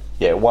 but yeah.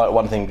 Yeah,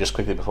 one thing just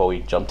quickly before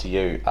we jump to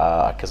you,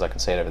 because I can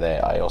see it over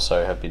there, I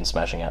also have been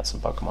smashing out some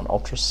Pokemon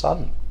Ultra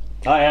Sun.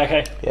 Oh, yeah,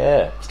 okay.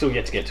 Yeah, Still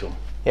yet to get to them.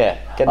 yeah,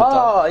 getting it done.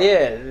 oh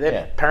yeah, Yeah.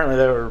 apparently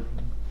they were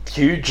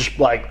huge.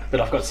 Like But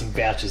I've got some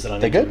vouchers that I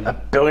They're need good. a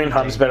to... billion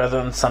times better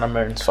than Sun and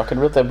Moon.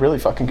 They're really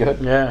fucking good.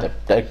 Yeah.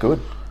 They're good.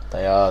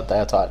 They are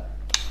tight.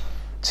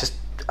 It's just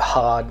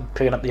hard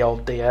picking up the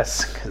old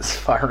DS because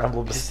Fire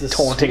Emblem was The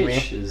taunting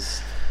Switch me.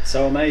 is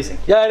so amazing.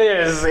 Yeah, it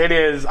is. It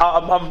is.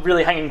 I'm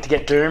really hanging to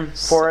get Doom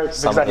for it because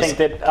Some I of think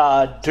this-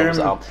 that Thumbs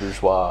Doom. up,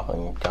 bourgeois,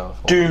 and go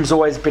for it. Doom's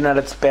always been at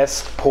its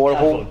best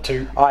portable. Can't afford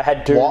two. I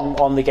had Doom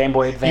What? on the Game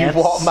Boy Advance.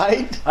 You what,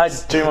 mate? I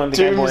had Doom on the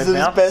Game Boy Doom's his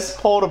Advance. best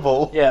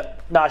portable. Yeah.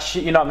 Nah,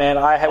 shit, you're not, man.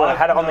 I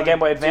had it on the Game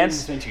Boy Advance,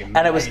 Doom's meant to be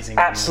and it was amazing.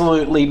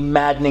 absolutely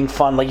maddening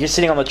fun. Like, you're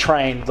sitting on the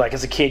train, like,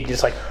 as a kid, you're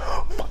just like,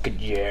 fucking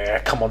yeah,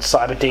 come on,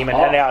 Cyber Demon.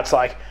 Oh. And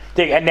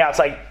now it's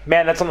like,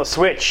 man, that's on the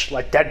Switch.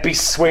 Like, that'd be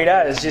sweet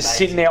as just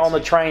sitting there on the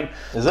train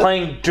Is it?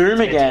 playing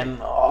Doom again.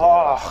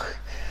 Oh,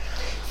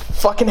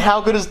 Fucking how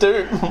good is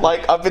Doom?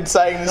 Like, I've been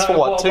saying this for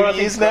what, 2 I think's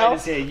years great now?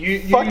 is, yeah, you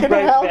Fucking raved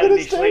how about good it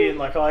is initially, Doom? and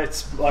like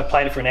I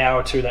played it for an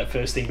hour or two that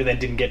first thing, but then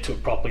didn't get to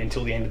it properly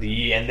until the end of the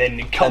year, and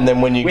then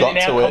when you got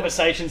within to our it-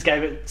 conversations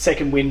gave it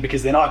second win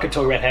because then I could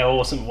talk about how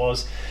awesome it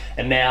was,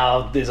 and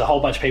now there's a whole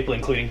bunch of people,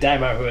 including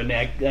Damo, who are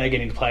now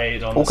getting to play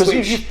it on Well, the because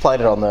Switch. you've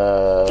played it on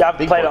the. I've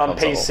big played boy it on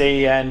console.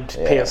 PC and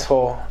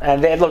PS4,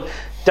 and then look.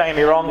 Don't get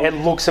me wrong, it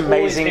looks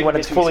amazing people when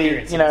get it's to fully,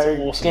 experience you it. It's know,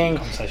 an awesome thing.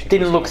 conversation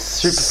Didn't as look well.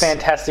 super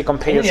fantastic on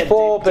yeah,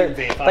 PS4, Doom but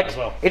VFR like as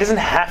well. it doesn't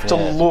have to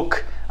Yeah.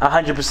 look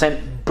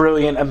 100%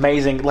 brilliant,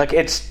 amazing. Like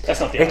it's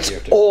not the idea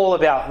of it. all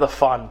about the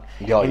fun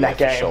Oh, in yeah, that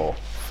game. for sure.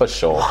 For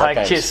sure. Like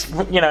that game's,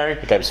 just you know,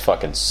 that game's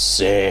fucking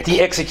sick.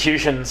 the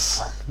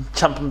executions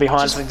jumping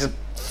behind. Just,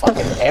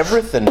 Fucking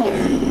everything,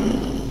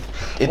 dude.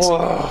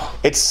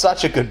 It's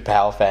such a good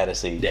power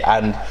fantasy, Yeah.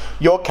 and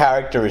your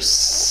character is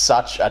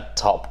such a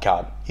top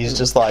cunt. He's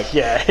just like,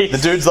 Yeah, the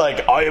dude's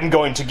like, I am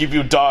going to give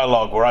you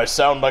dialogue where I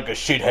sound like a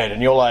shithead,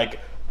 and you're like,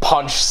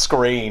 punch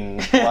screen.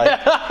 Like,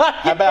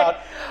 how about?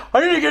 I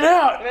need to get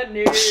out. I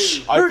Who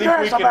think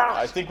cares we can. about?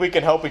 I think we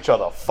can help each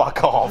other.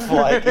 Fuck off!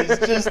 Like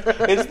it's just,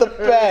 it's the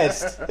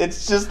best.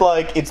 It's just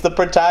like it's the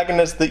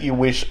protagonist that you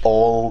wish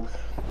all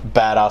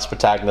badass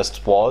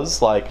protagonists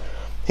was. Like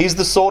he's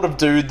the sort of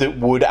dude that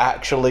would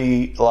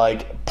actually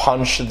like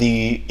punch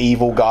the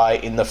evil guy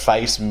in the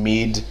face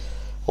mid,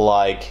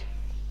 like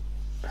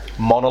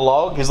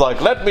monologue. He's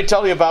like, "Let me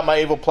tell you about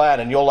my evil plan,"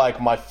 and you're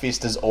like, "My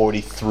fist is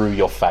already through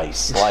your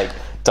face. Like,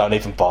 don't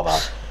even bother."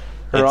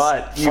 It's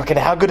Right. Fucking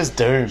how good is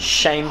Doom?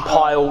 Shame I'm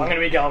pile. going to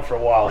be going for a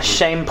while.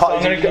 Shame So pile.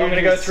 I'm going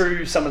to go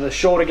through some of the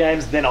shorter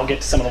games, then I'll get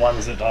to some of the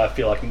ones that I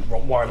feel like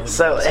warrant a little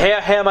So bit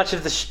more. how much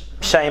of the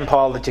shame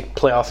pile did you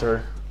plow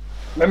through?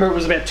 Remember, it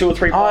was about 2 or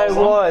 3 piles it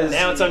long? was.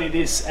 Now it's only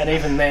this, and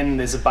even then,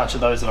 there's a bunch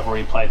of those that I've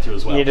already played through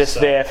as well. You're just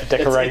there for It's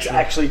decoration.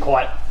 actually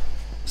quite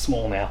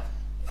small now.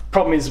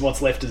 Problem is,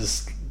 what's left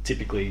is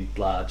typically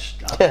large.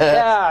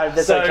 Yeah,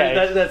 that's so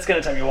okay. that's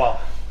going to take me a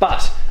while.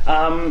 But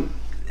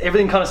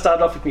everything kind of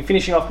started off with me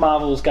finishing off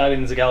Marvel's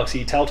Guardians of the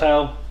Galaxy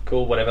Telltale.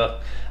 Cool, whatever.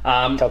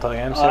 Telltale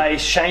Games, I yep.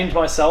 shamed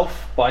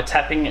myself by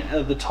tapping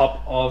at the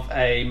top of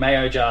a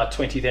Mayo jar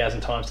 20,000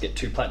 times to get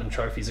 2 platinum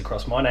trophies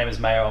across My Name is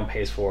Mayo on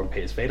PS4 and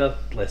PS Vita.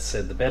 Less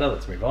said the better.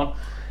 Let's move on.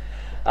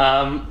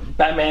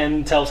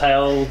 Batman,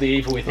 Telltale, The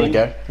Evil There Within. you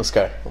go. Let's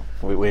go.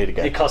 We're here to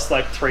go. It costs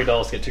like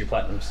 $3 to get 2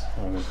 platinums.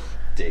 I'm a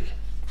dick.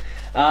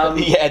 Yeah,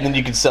 and then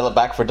you can sell it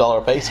back for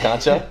 $1 a piece,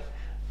 can't you?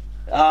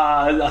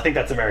 I think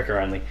that's America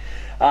only.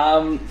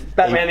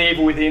 Batman: The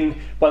Evil Within.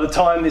 By the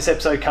time this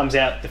episode comes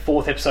out, the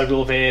 4th episode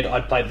will have aired.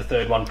 I'd played the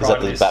 3rd one Is prior that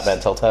to the this.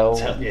 Batman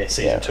Telltale? Yeah,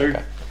 season 2.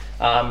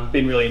 okay.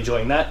 Been really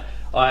enjoying that.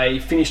 I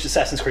finished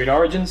Assassin's Creed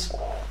Origins.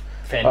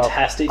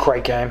 Fantastic.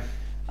 Great game.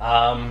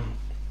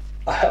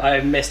 I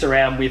messed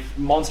around with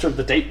Monster of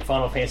the Deep,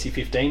 Final Fantasy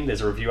 15.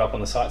 There's a review up on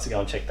the site, so go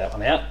and check that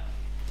one out.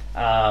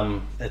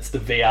 It's the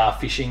VR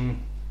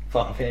fishing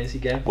Final Fantasy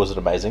game. Was it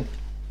amazing?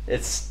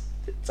 It's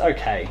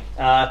okay.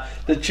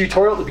 The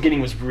tutorial at the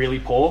beginning was really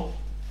poor.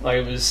 Like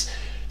it was.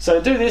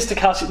 So do this to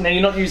cast. Now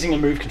you're not using a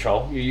move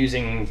control. You're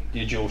using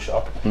your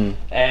DualShock,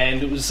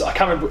 and it was. I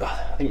can't remember.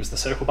 I think it was the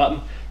circle button.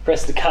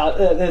 Press the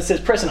card. It says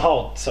press and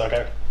hold. So I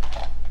go.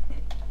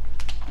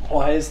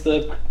 Why is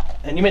the?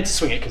 And you meant to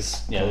swing it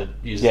because it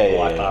uses the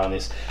light bar on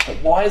this. But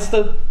why is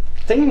the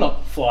thing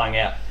not flying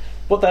out?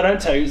 What they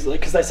don't tell you is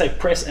because they say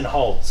press and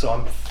hold. So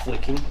I'm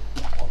flicking.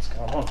 What's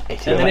going on?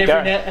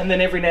 And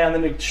then every now and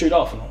then it shoot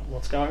off. And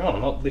what's going on?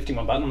 I'm not lifting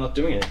my button. I'm not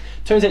doing it.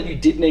 Turns out you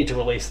did need to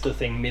release the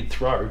thing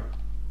mid-throw,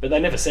 but they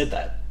never said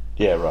that.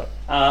 Yeah, right.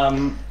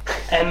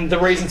 And the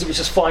reasons it was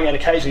just flying out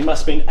occasionally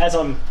must have been as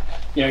I'm,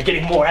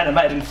 getting more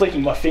animated and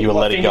flicking my finger. You were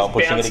my letting go and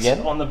pushing it bounced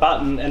again on the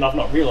button, and I've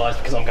not realised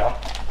because I'm going.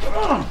 Come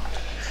on!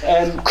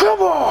 And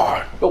Come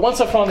on! But once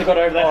I finally got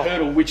over that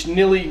hurdle, which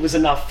nearly was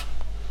enough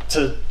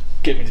to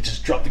get me to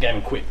just drop the game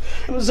and quit,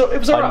 it was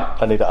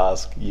alright. I need to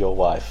ask your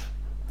wife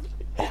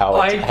how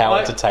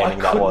entertaining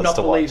that was to watch. I could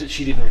not believe that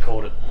she didn't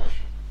record it.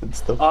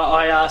 It's the,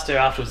 I asked her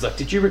afterwards, like,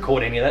 did you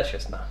record any of that? She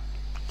goes, no.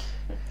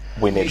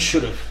 You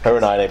should have. Her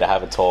and I need to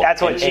have a talk.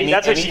 That's what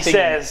she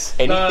says.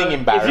 Anything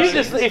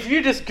embarrassing. If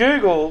you just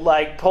Google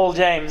like Paul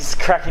James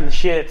cracking the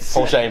shits,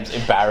 Paul James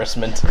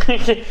embarrassment,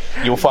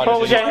 you'll find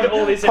Paul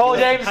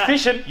James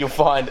fishing. You'll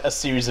find a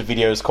series of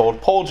videos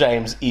called "Paul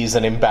James is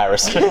an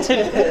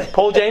embarrassment."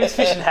 Paul James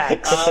fishing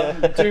hacks.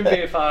 Doom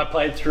VFR I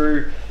played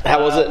through.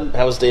 How was it?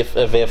 How was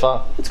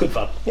VFR? It's good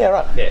fun. Yeah,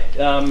 right.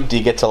 Yeah. Do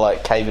you get to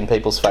like cave in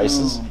people's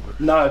faces?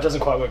 No, it doesn't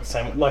quite work the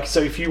same. Like,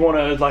 so if you want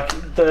to, like,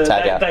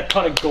 that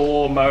kind of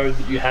gore mode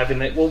that you have in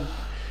there, well,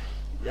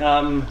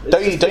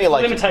 don't you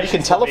like? You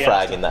can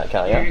telefrag in that,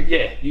 can't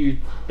you?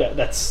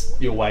 That's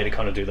your way to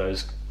kind of do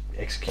those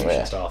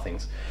execution style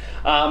things.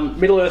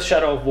 Middle Earth: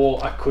 Shadow of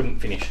War, I couldn't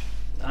finish.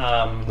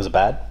 Was it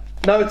bad?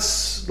 No,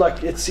 it's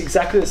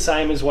exactly the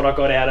same as what I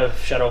got out of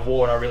Shadow of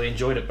War, and I really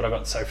enjoyed it. But I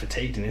got so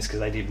fatigued in this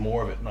because they did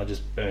more of it, and I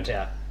just burnt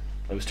out.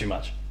 It was too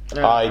much.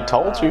 I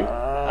told you.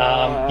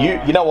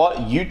 You know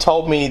what? You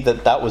told me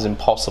that was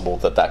impossible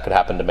that could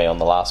happen to me on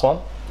the last one.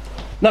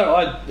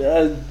 No,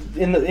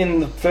 in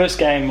the first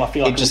game, I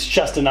feel like it was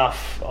just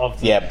enough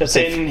of. Yeah, but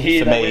then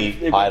here for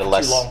me, I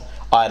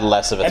had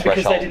less of a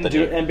threshold.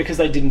 And because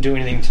they didn't do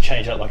anything to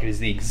change it, like it is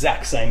the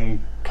exact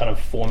same kind of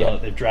formula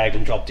that they've dragged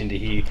and dropped into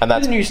here. And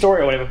that's a new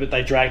story or whatever, but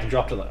they dragged and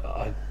dropped it.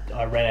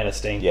 I ran out of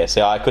steam. Yeah,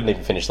 see, I couldn't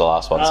even finish the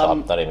last one, so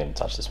I'm not even going to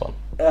touch this one.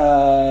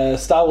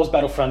 Star Wars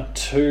Battlefront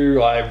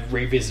 2, I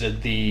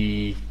revisited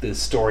the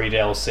story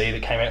DLC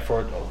that came out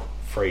for it, or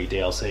free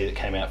DLC that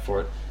came out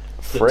for it.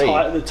 Free?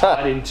 That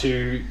tied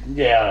into...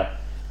 Yeah,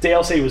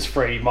 DLC was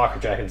free,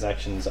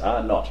 microtransactions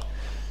are not.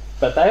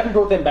 But they haven't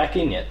brought them back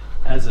in yet,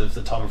 as of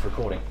the time of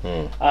recording.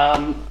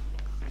 A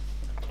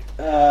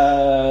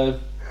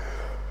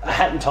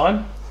Hat in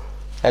Time.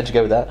 How'd you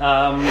go with that?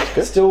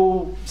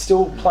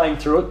 Still playing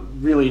through it,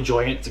 really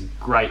enjoying it. It's a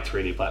great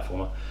 3D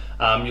platformer.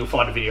 You'll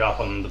find a video up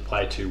on the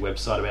Play 2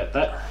 website about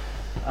that.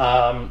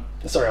 On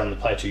the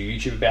Play 2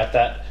 YouTube about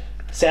that.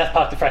 South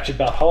Park: The Fractured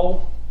But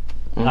Whole.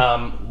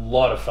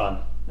 Lot of fun.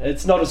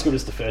 It's not as good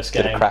as the first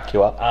game. Did it crack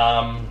you up?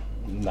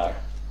 No. It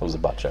was a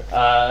butt joke.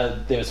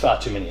 There was far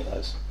too many of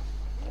those.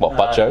 What,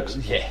 butt jokes?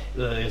 Yeah,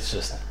 it's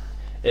just...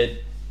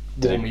 It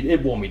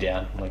wore me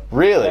down. Like,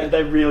 really?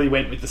 They really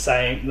went with the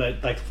same...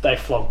 They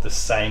flogged the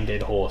same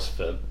dead horse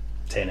for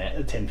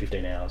 10,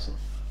 15 hours.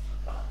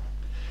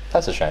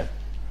 That's a shame.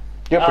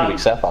 You're a pretty big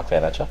South Park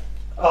fan, aren't you?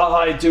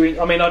 I do.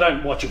 I mean, I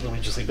don't watch it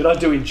religiously, but I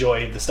do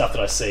enjoy the stuff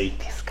that I see.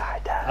 This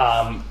guy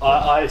does.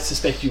 I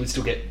suspect you would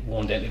still get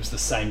worn down. It was the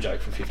same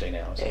joke for 15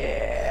 hours.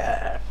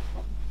 Yeah.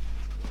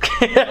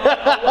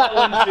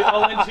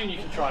 I'll lend to you and you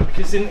can try it,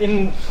 because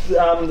in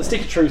the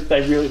Stick of Truth,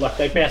 they really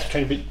they bounce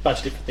between a bunch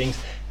of different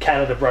things.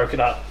 Canada broke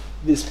it up.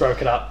 This broke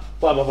it up.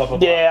 Blah blah blah blah.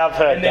 Yeah, I've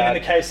heard. And then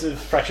in the case of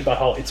Fractured But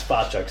Whole, it's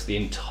fart jokes the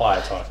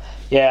entire time.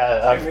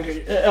 Yeah.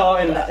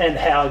 And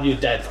how your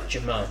dad fucked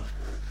your mum.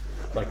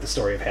 Like the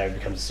story of how he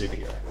becomes a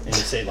superhero, and you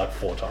see it like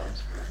 4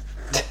 times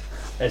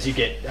as you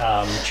get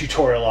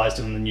tutorialized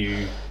in the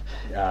new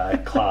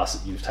class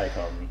that you've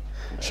taken on.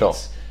 Sure.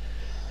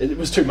 It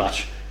was too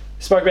much.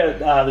 Spoke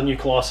about the new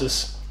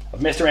Colossus.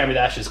 I've messed around with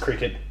Ashes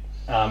Cricket.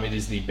 It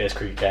is the best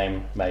cricket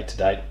game made to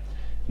date.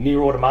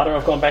 Nier Automata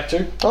I've gone back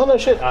to. Oh no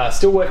shit.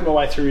 Still working my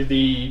way through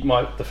the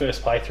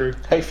first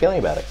playthrough. How are you feeling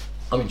about it?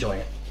 I'm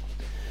enjoying it.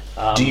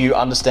 Do you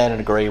understand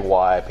and agree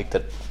why I picked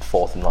it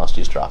 4th in last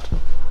year's draft?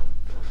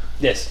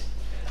 Yes.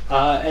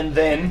 And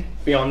then,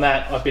 beyond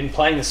that, I've been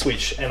playing the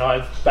Switch, and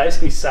I've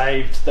basically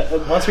saved...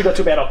 Once we got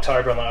to about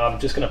October, I'm like, I'm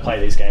just going to play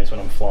these games when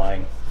I'm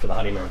flying for the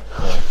honeymoon.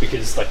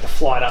 Because the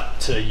flight up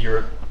to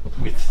Europe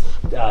with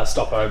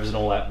stopovers and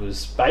all that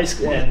was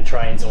basically... And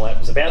trains and all that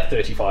was about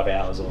 35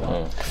 hours or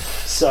that.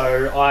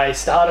 So I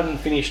started and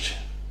finished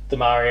the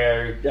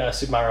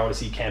Super Mario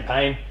Odyssey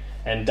campaign,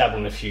 and dabbled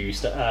in a few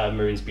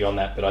moons beyond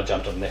that, but I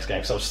jumped on the next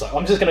game. So I was just like,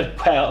 I'm just going to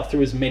power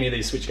through as many of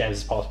these Switch games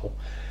as possible.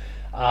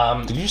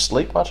 Did you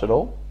sleep much at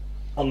all?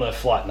 On the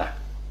flight, no.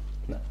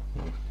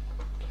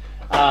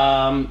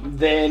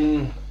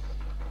 Then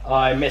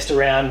I messed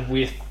around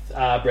with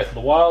Breath of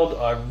the Wild.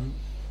 I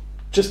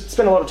just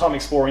spent a lot of time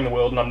exploring the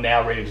world, and I'm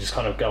now ready to just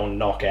kind of go and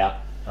knock out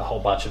a whole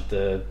bunch of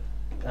the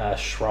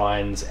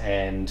shrines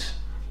and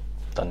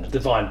Dungeons.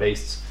 divine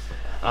beasts.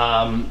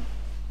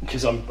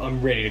 Because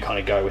I'm ready to kind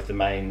of go with the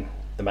main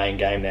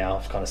game now.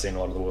 I've kind of seen a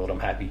lot of the world. I'm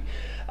happy.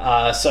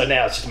 So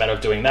now it's just a matter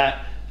of doing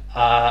that.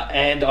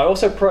 And I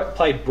also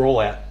played Brawl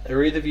Out.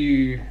 Are either of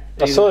you?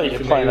 I saw you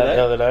playing that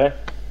the other day.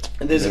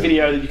 There's a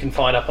video that you can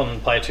find up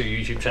on Player 2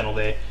 YouTube channel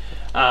there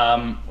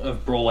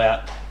of Brawl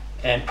Out.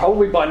 And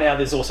probably by now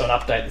there's also an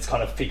update that's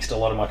kind of fixed a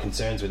lot of my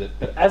concerns with it.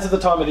 But as of the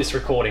time of this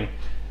recording,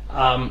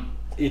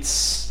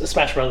 it's a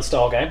Smash Brothers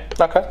style game.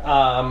 Okay.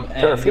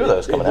 There are a few of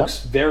those coming out. It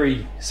looks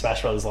very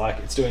Smash Brothers like.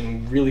 It's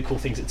doing really cool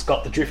things. It's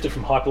got the Drifter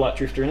from Hyper Light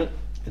Drifter in it.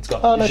 It's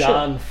got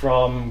Jean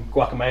from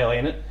Guacamelee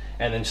in it.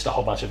 And then just a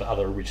whole bunch of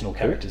other original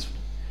characters.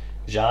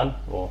 Jean,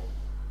 or...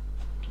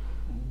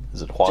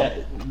 Is it Juan?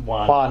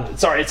 Juan.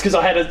 Sorry, it's because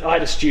I had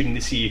a student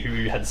this year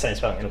who had the same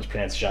spelling and it was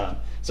pronounced Jean,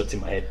 so it's in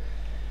my head.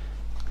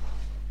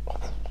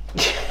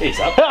 He's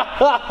up.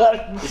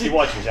 If you're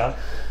watching, Jean.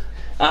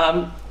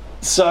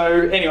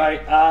 So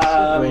anyway,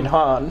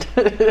 Han.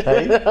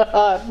 Hey?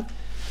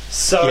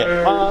 so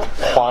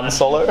Yeah. Juan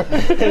Solo.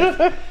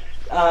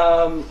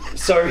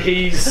 so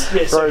he's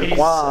he's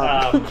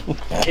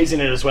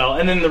in it as well,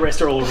 and then the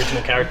rest are all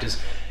original characters,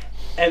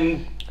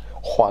 and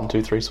Juan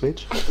 2-3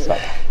 switch.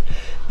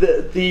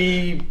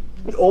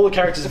 all the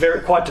characters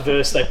are quite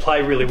diverse. They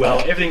play really well.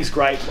 Everything's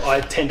great.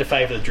 I tend to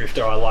favour the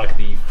Drifter. I like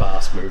the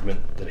fast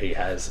movement that he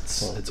has.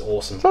 It's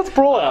awesome. That's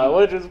Brawl Out.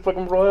 What is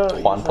fucking Brawl Out?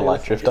 Juan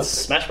Polite Drifter. It's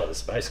Smash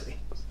Brothers, basically.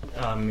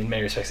 In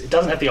many respects, it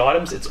doesn't have the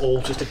items. It's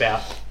all just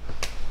about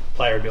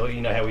player ability.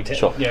 You know how we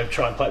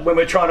try and play when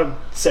we're trying to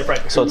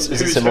separate. So is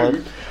it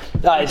similar?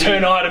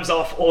 Turn items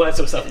off, all that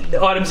sort of stuff.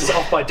 The items is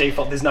off by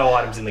default. There's no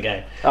items in the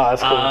game. Oh,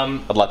 that's cool.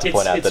 I'd like to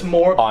point out that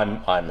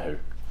I'm who.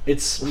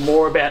 It's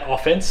more about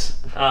offense.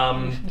 You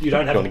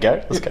don't have. You want to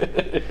go? Let's go.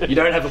 You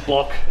don't have a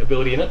block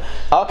ability in it.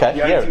 Okay.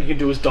 The only thing you can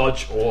do is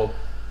dodge or.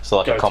 So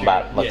like go a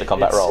combat, through. the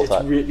combat rolls.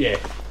 Yeah.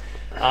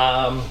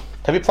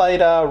 Have you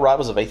played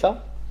Rivals of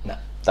Aether? No.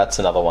 That's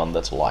another one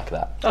that's like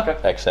that. Okay.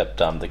 Except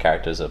the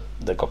characters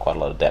they've got quite a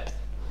lot of depth,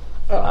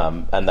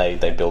 Oh. and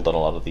they build on a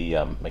lot of the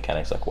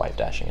mechanics like wave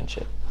dashing and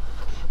shit.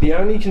 The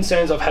only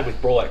concerns I've had with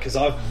Brawl Out, because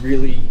I've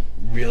really,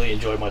 really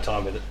enjoyed my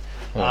time with it,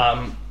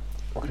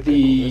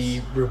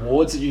 the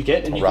rewards that you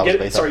get, and you can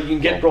get it. Sorry, you can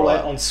get Brawl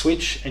Out on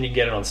Switch and you can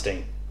get it on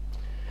Steam.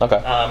 Okay.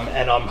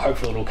 And I'm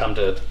hopeful it'll come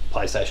to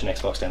PlayStation,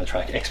 Xbox down the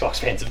track. Xbox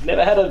fans have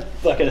never had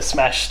a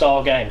Smash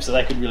style game, so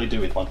they could really do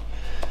with one.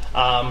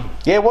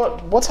 Yeah,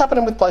 what's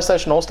happening with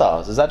PlayStation All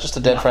Stars? Is that just a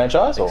dead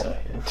franchise? Or? So,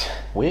 yeah.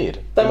 Weird.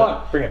 They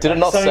might bring it Did back. it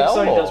not sell?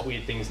 Sony or? does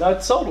weird things. No,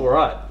 it sold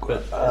alright,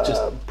 but it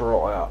just,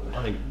 Brawl Out.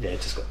 I think,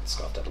 it just got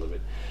scuffed up a little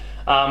bit.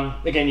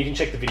 Again, you can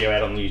check the video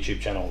out on the YouTube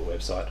channel or the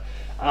website.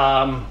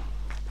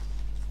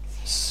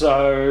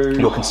 So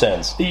Your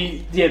concerns?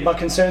 My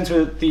concerns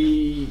with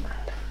the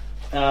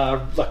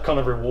kind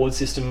of reward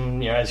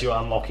system, as you're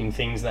unlocking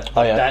things that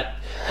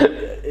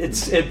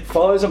it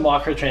follows a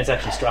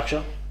microtransaction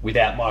structure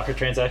without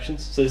microtransactions.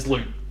 So there's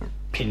loot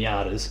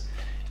pinatas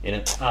in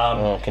it.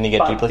 Can you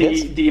get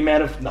duplicates? The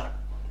amount of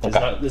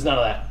there's none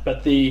of that.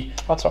 But the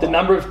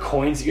number of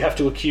coins that you have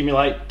to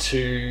accumulate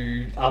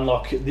to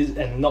unlock this,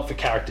 and not for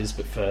characters,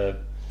 but for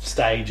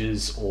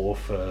stages or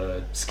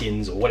for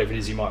skins or whatever it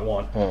is you might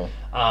want.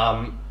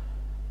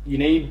 You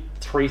need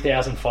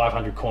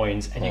 3,500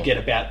 coins, and you get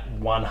about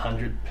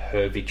 100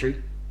 per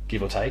victory,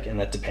 give or take, and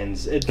that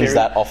depends. Is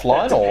that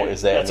offline or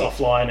is there? That's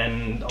offline,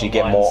 and do you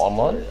get more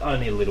online?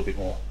 Only a little bit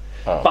more,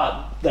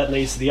 but that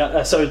leads to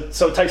the so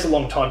it takes a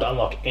long time to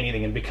unlock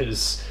anything, and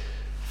because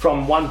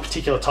from one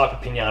particular type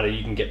of pinata,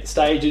 you can get the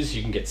stages,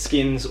 you can get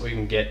skins, or you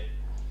can get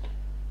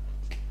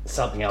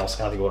something else.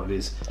 I can't think of what it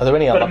is. Are there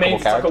any but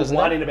unlockable characters it's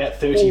like a 1 in about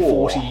 30,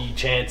 40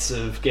 chance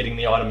of getting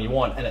the item you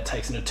want, and it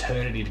takes an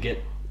eternity to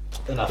get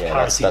enough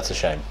currency. That's a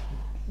shame.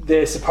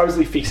 They're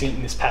supposedly fixing it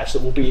in this patch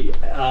that will be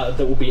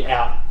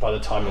out by the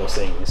time you're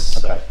seeing this.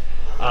 Okay.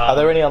 So, Are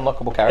there any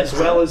unlockable characters? as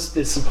well as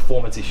there's some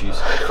performance issues.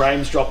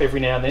 Frames drop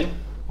every now and then.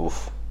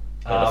 Oof.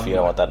 I don't know if you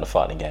don't want that in a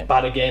fighting game.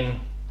 But again,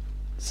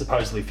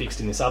 supposedly fixed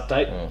in this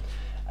update,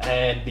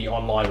 and the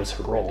online was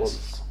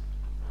horrendous.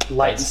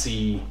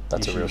 Latency.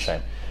 That's issues. a real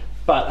shame.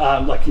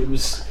 But it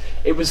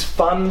was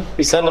fun.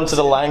 Because Send them to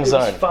the Lang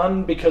Zone. It was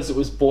fun because it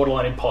was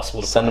borderline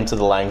impossible to Send play. them to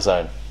the Lang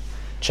Zone.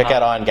 Check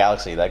out Iron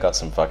Galaxy. They got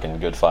some fucking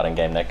good fighting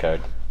game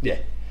netcode. Yeah.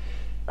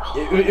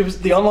 It was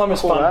the online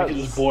was fun that because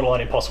it was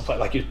borderline impossible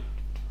to play.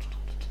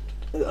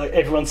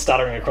 Everyone's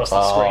stuttering across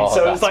the screen,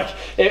 so it was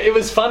it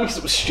was fun because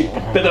it was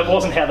stupid, but that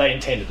wasn't how they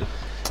intended it.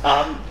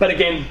 But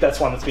again, that's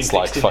one that's been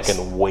fixed. It's like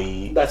fucking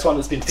Wii. That's one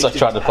that's been fixed. It's like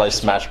trying to play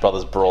Smash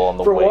Brothers Brawl on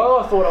the Wii. For a while,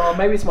 I thought,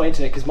 maybe it's my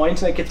internet, because my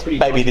internet gets pretty.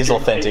 Maybe it is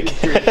authentic.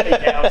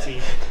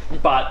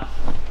 But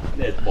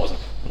it wasn't.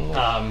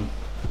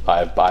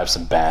 I have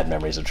some bad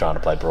memories of trying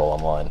to play Brawl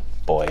online.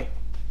 Boy,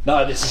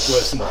 No, this is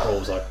worse than what Brawl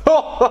was like.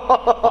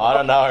 I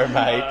don't know,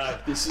 mate.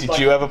 This is Did like-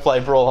 you ever play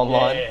Brawl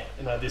Online? Yeah,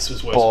 no, this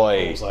was worse Boy. than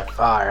what Brawl was like.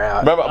 Far out.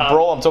 Remember,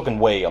 Brawl, I'm talking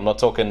Wii. I'm not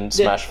talking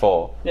Smash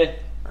 4. Yeah,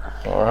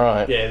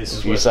 Alright. yeah, this is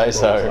If you worse say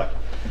than what Brawl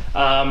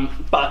was so.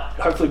 like. But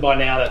hopefully by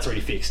now that's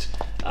already fixed.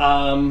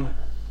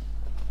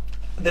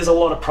 There's a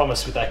lot of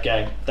promise with that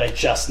game. They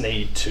just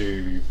need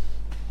to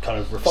kind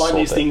of refine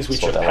these things, which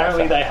sort their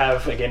apparently life out. they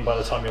have. Again, by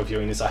the time you're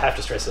viewing this, I have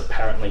to stress that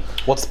apparently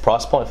What's the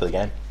price point for the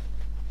game?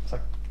 it's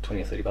like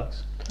 $20 or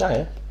 $30. Oh,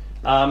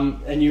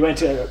 yeah. And you went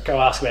to go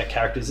ask about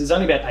characters. There's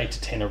only about 8 to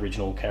 10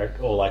 original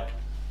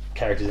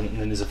characters, and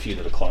then there's a few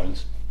that are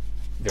clones,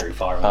 very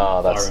Fire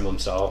Emblem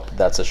style.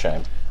 That's a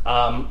shame.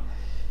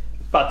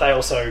 But they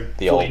also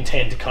The fully old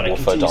intend to kind of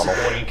Wolf continue O'Donnell.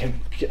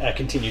 supporting and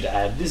continue to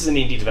add. This is an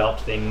indie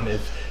developed thing.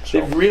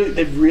 Sure.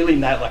 They've really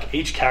nailed, like,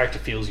 each character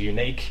feels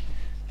unique.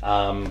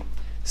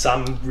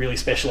 Some really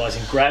specialise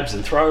in grabs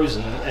and throws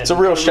and It's a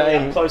real really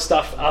shame. up close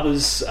stuff.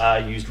 Others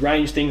used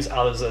range things.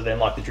 Others are then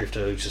like the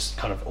Drifter, who's just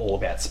kind of all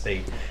about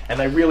speed. And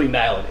they really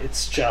nail it.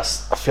 It's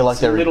just I feel like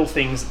it's they're- little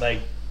things that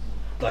they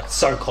like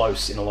so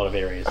close in a lot of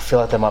areas. I feel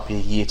like they might be a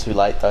year too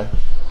late, though.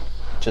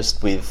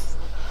 Just with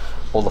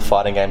all the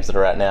fighting games that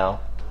are out now.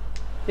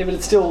 Yeah, but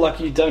it's still like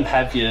you don't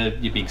have your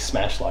big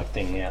Smash-like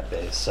thing out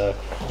there. So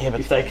Yeah,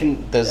 but if they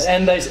can, there's-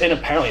 and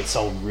apparently it's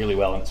sold really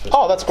well in its first.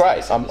 Oh, that's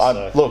great. So-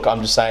 Look,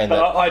 I'm just saying But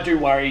that. I do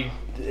worry,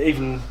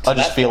 even. to I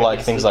just that feel point, like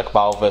is things that- like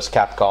Marvel vs.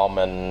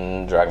 Capcom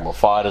and Dragon Ball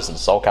FighterZ and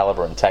Soul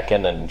Calibur and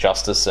Tekken and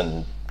Justice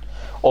and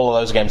all of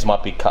those games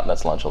might be cutting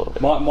its lunch a little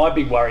bit. My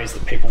big worry is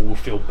that people will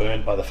feel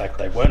burnt by the fact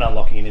they weren't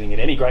unlocking anything at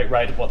any great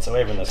rate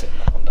whatsoever, and they say,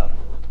 "No, I'm done.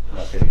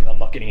 I'm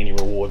not getting any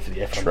reward for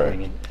the effort I'm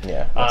putting in."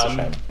 Yeah, that's a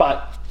shame.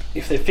 But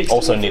if they're fixed,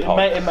 Also, it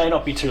Nidhogg. may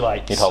not be too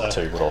late. Nidhogg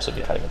so- 2 would also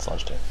be cutting its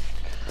lunch too.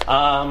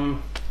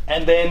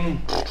 And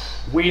then,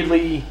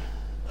 weirdly,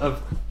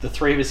 of the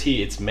three of us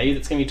here, it's me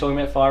that's going to be talking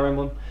about Fire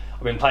Emblem.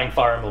 I've been playing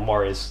Fire Emblem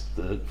Warriors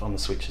on the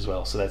Switch as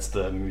well, so that's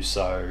the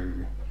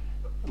Musou,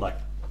 like,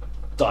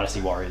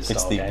 Dynasty Warriors It's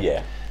style the game.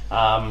 yeah.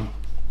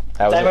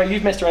 How was Davo, it?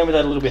 you've messed around with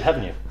that a little bit,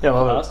 haven't you? Yeah, In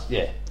the well, past?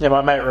 Yeah. Yeah,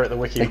 my mate wrote the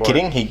wiki Are you for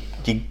kidding? it.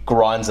 He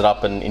grinds it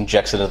up and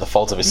injects it into the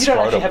folds of his You don't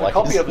scrotum. actually have a like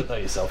copy it's- of it though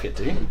yourself yet,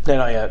 do you? No,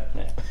 not yet.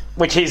 Yeah.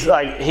 Which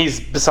he's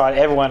beside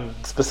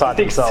everyone's beside I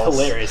think it's themselves.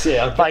 hilarious,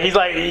 yeah. Like he's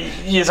like,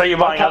 so you're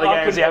buying other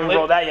I games, you haven't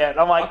couldn't brought that yet.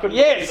 I'm like, couldn't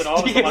yes, believe it. I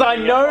was the because one I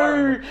doing it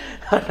know,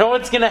 for I know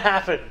what's gonna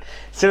happen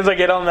as soon as I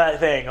get on that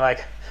thing.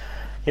 Like,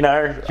 you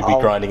know, You'll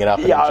be grinding it up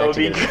and Yeah, I will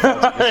injecting be. it into the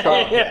folds of your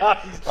scrotum. Yeah.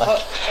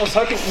 I was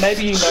hoping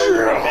maybe you know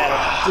more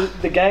about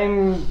it. The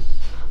game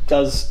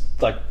does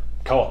like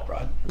co-op,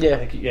 right? Yeah.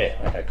 I think, yeah.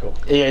 Okay. Cool.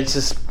 Yeah, it's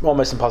just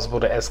almost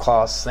impossible to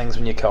S-class things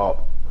when you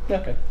co-op.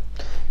 Okay.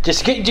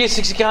 Just you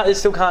can't, it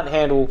still can't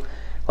handle,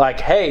 like,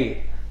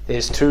 hey,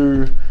 there's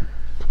two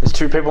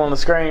people on the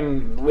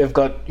screen. We've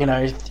got,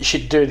 you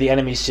should do the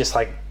enemies just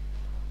like.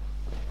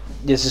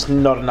 There's just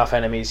not enough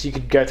enemies. You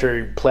could go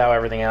through, plow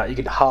everything out. You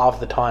could halve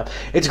the time.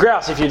 It's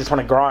grouse if you just want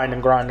to grind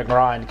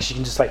because you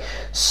can just like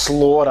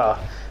slaughter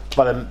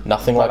by the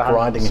Nothing by like the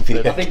grinding hundreds. in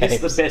video I think this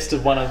games. is the best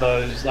of one of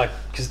those, like,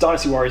 because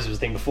Dynasty Warriors was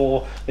the thing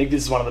before. I think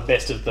this is one of the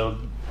best of the.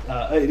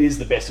 It is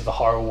the best of the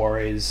Hyrule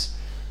Warriors,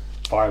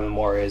 Fire Emblem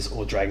Warriors,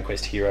 or Dragon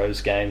Quest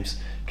Heroes games,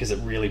 because it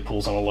really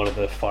pulls on a lot of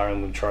the Fire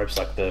Emblem tropes,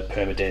 like the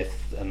permadeath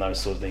and those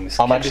sort of things.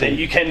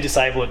 You can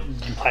disable it. You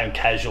can play them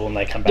casual, and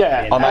they come back. Yeah, at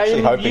the end. I'm actually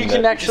and hoping you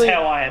can that- Which is actually.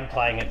 how I am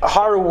playing it.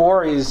 Hyrule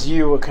Warriors,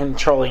 you are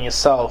controlling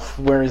yourself,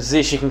 whereas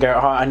this you can go,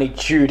 I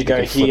need you to go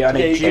can flip here, I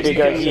them. need you to you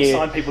go can here.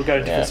 assign people to go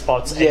to different Yeah.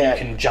 spots, and Yeah. you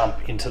can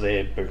jump into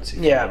their boots.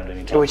 If you want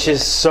them Yeah, which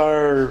is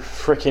so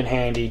freaking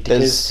handy because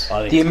There's- I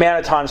think the so. amount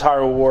of times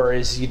Hyrule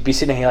Warriors you'd be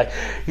sitting here like,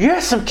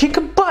 yes, I'm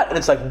kicking butt, and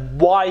it's like,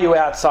 why are you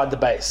outside the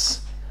base?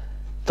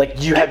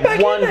 Like you had back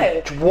in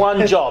there.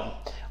 one job.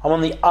 I'm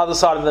on the other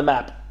side of the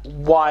map.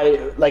 Why?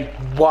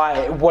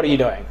 What are you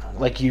doing?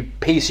 Like, you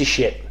piece of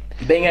shit.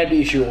 being able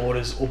to issue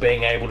orders or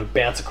being able to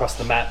bounce across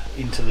the map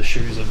into the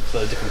shoes of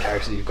the different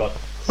characters that you've got.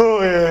 Oh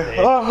yeah.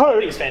 There. I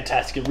think it's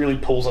fantastic. It really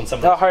pulls on some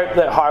of I the hope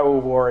that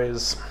Hyrule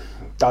Warriors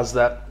does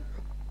that.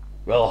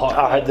 Well,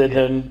 I hope that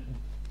the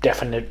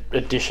definite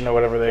edition or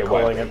whatever they're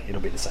calling it It'll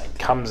be the same.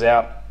 comes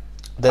out.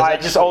 There's I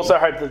just also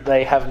hope that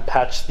they haven't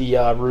patched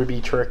the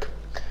Ruby trick.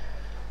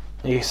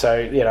 So,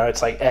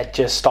 it's like it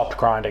just stopped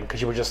grinding because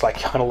you were just like,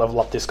 I'm going to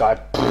level up this guy.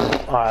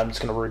 I'm just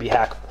going to Ruby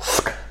hack.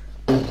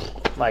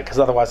 Like, because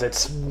otherwise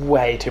it's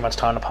way too much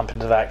time to pump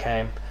into that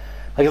game.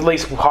 Like, at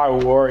least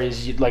Hyrule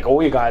Warriors,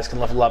 all you guys can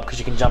level up because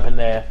you can jump in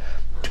there.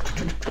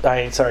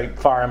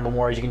 Fire Emblem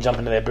Warriors, you can jump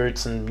into their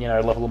boots and,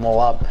 level them all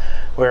up.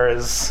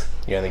 Whereas...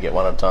 You only get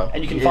one at a time.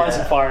 And you can find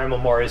some Fire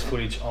Emblem Warriors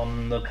footage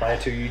on the Player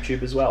 2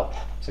 YouTube as well.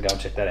 So go and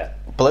check that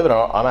out. Believe it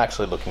or not, I'm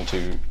actually looking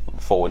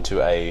forward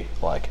to a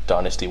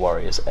Dynasty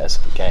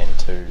Warriors-esque game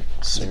too.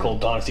 It's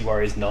called Dynasty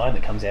Warriors 9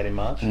 that comes out in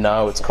March.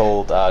 No, it's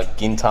called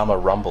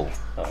Gintama Rumble.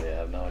 Oh yeah, I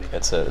have no idea.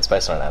 It's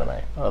based on an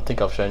anime. I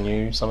think I've shown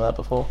you some of that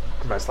before.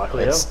 Most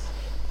likely, It's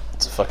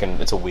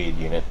a weird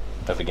unit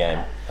of a game,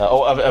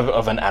 or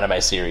of an anime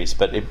series.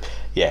 But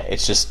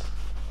it's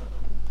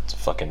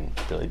fucking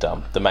really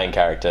dumb. The main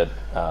character,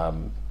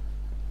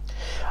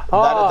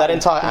 That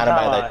entire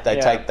anime, they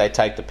yeah.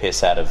 take the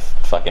piss out of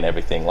fucking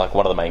everything. Like,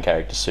 one of the main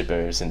characters' super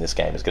moves in this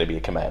game is going to be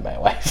a Kamehameha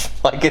wave.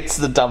 Like, it's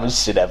the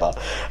dumbest shit ever.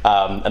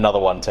 Another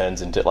one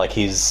turns into, like,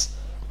 he's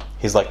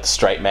like the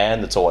straight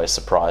man that's always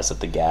surprised at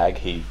the gag.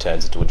 He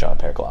turns into a giant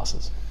pair of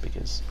glasses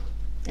because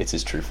it's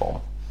his true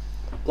form.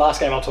 Last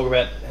game I'll talk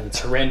about, and it's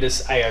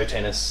horrendous. AO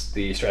Tennis,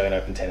 the Australian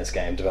Open tennis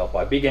game developed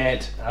by Big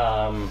Ant.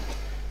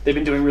 They've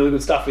been doing really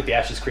good stuff with the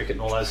Ashes cricket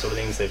and all those sort of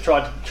things. They've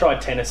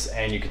tried tennis,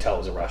 and you could tell it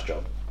was a rush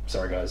job.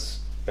 Sorry, guys.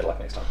 Better luck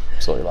next time.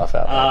 Saw your laugh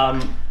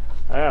out.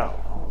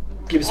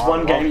 Give us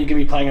one game you're going to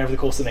be playing over the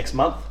course of the next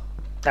month.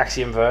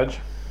 Axiom Verge.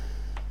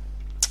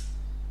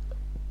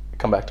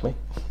 Come back to me.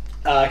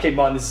 Keep in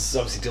mind, this is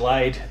obviously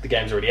delayed. The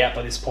game's already out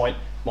by this point.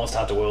 Monster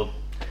Hunter World.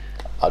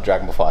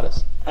 Dragon Ball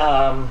Fighters.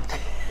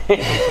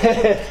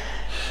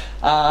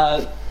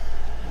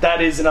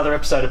 That is another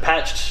episode of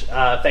Patched.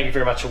 Thank you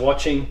very much for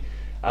watching.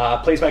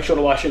 Please make sure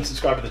to like and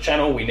subscribe to the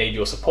channel. We need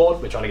your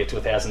support. We're trying to get to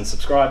 1,000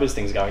 subscribers.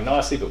 Things are going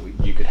nicely, but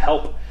you could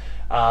help.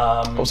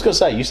 I was going to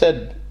say, you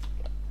said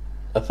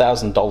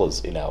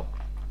 $1,000 in our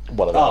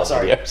one of the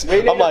videos.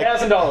 We need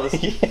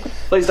 $1,000. Yeah.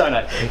 Please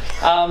donate.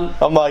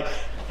 I'm like,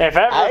 if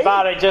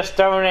everybody just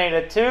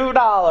donated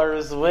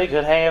 $2, we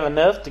could have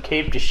enough to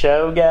keep the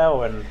show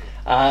going.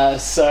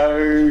 So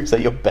is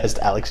that your best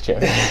Alex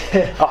Jones?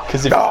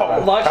 Because if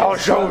like,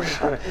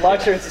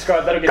 share, and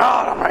subscribe. That'll get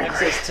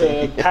access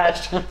to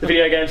Patched, the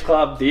Video Games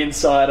Club, the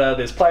Insider.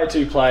 There's Player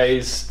 2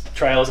 Plays,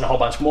 trailers, and a whole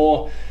bunch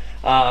more.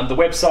 The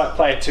website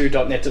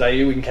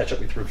player2.net.au. We can catch up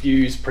with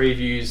reviews,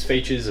 previews,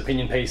 features,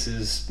 opinion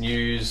pieces,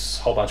 news,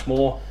 a whole bunch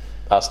more.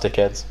 Us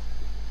dickheads.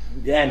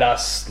 And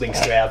us, links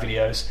to our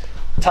videos.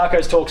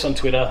 Tacos Talks on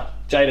Twitter.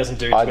 Jay doesn't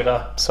do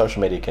Twitter.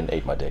 Social media can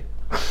eat my dick.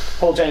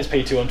 Paul James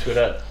P2 on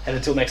Twitter. And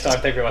until next time,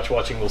 thank you very much for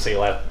watching. We'll see you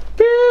later.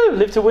 Woo,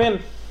 live to win.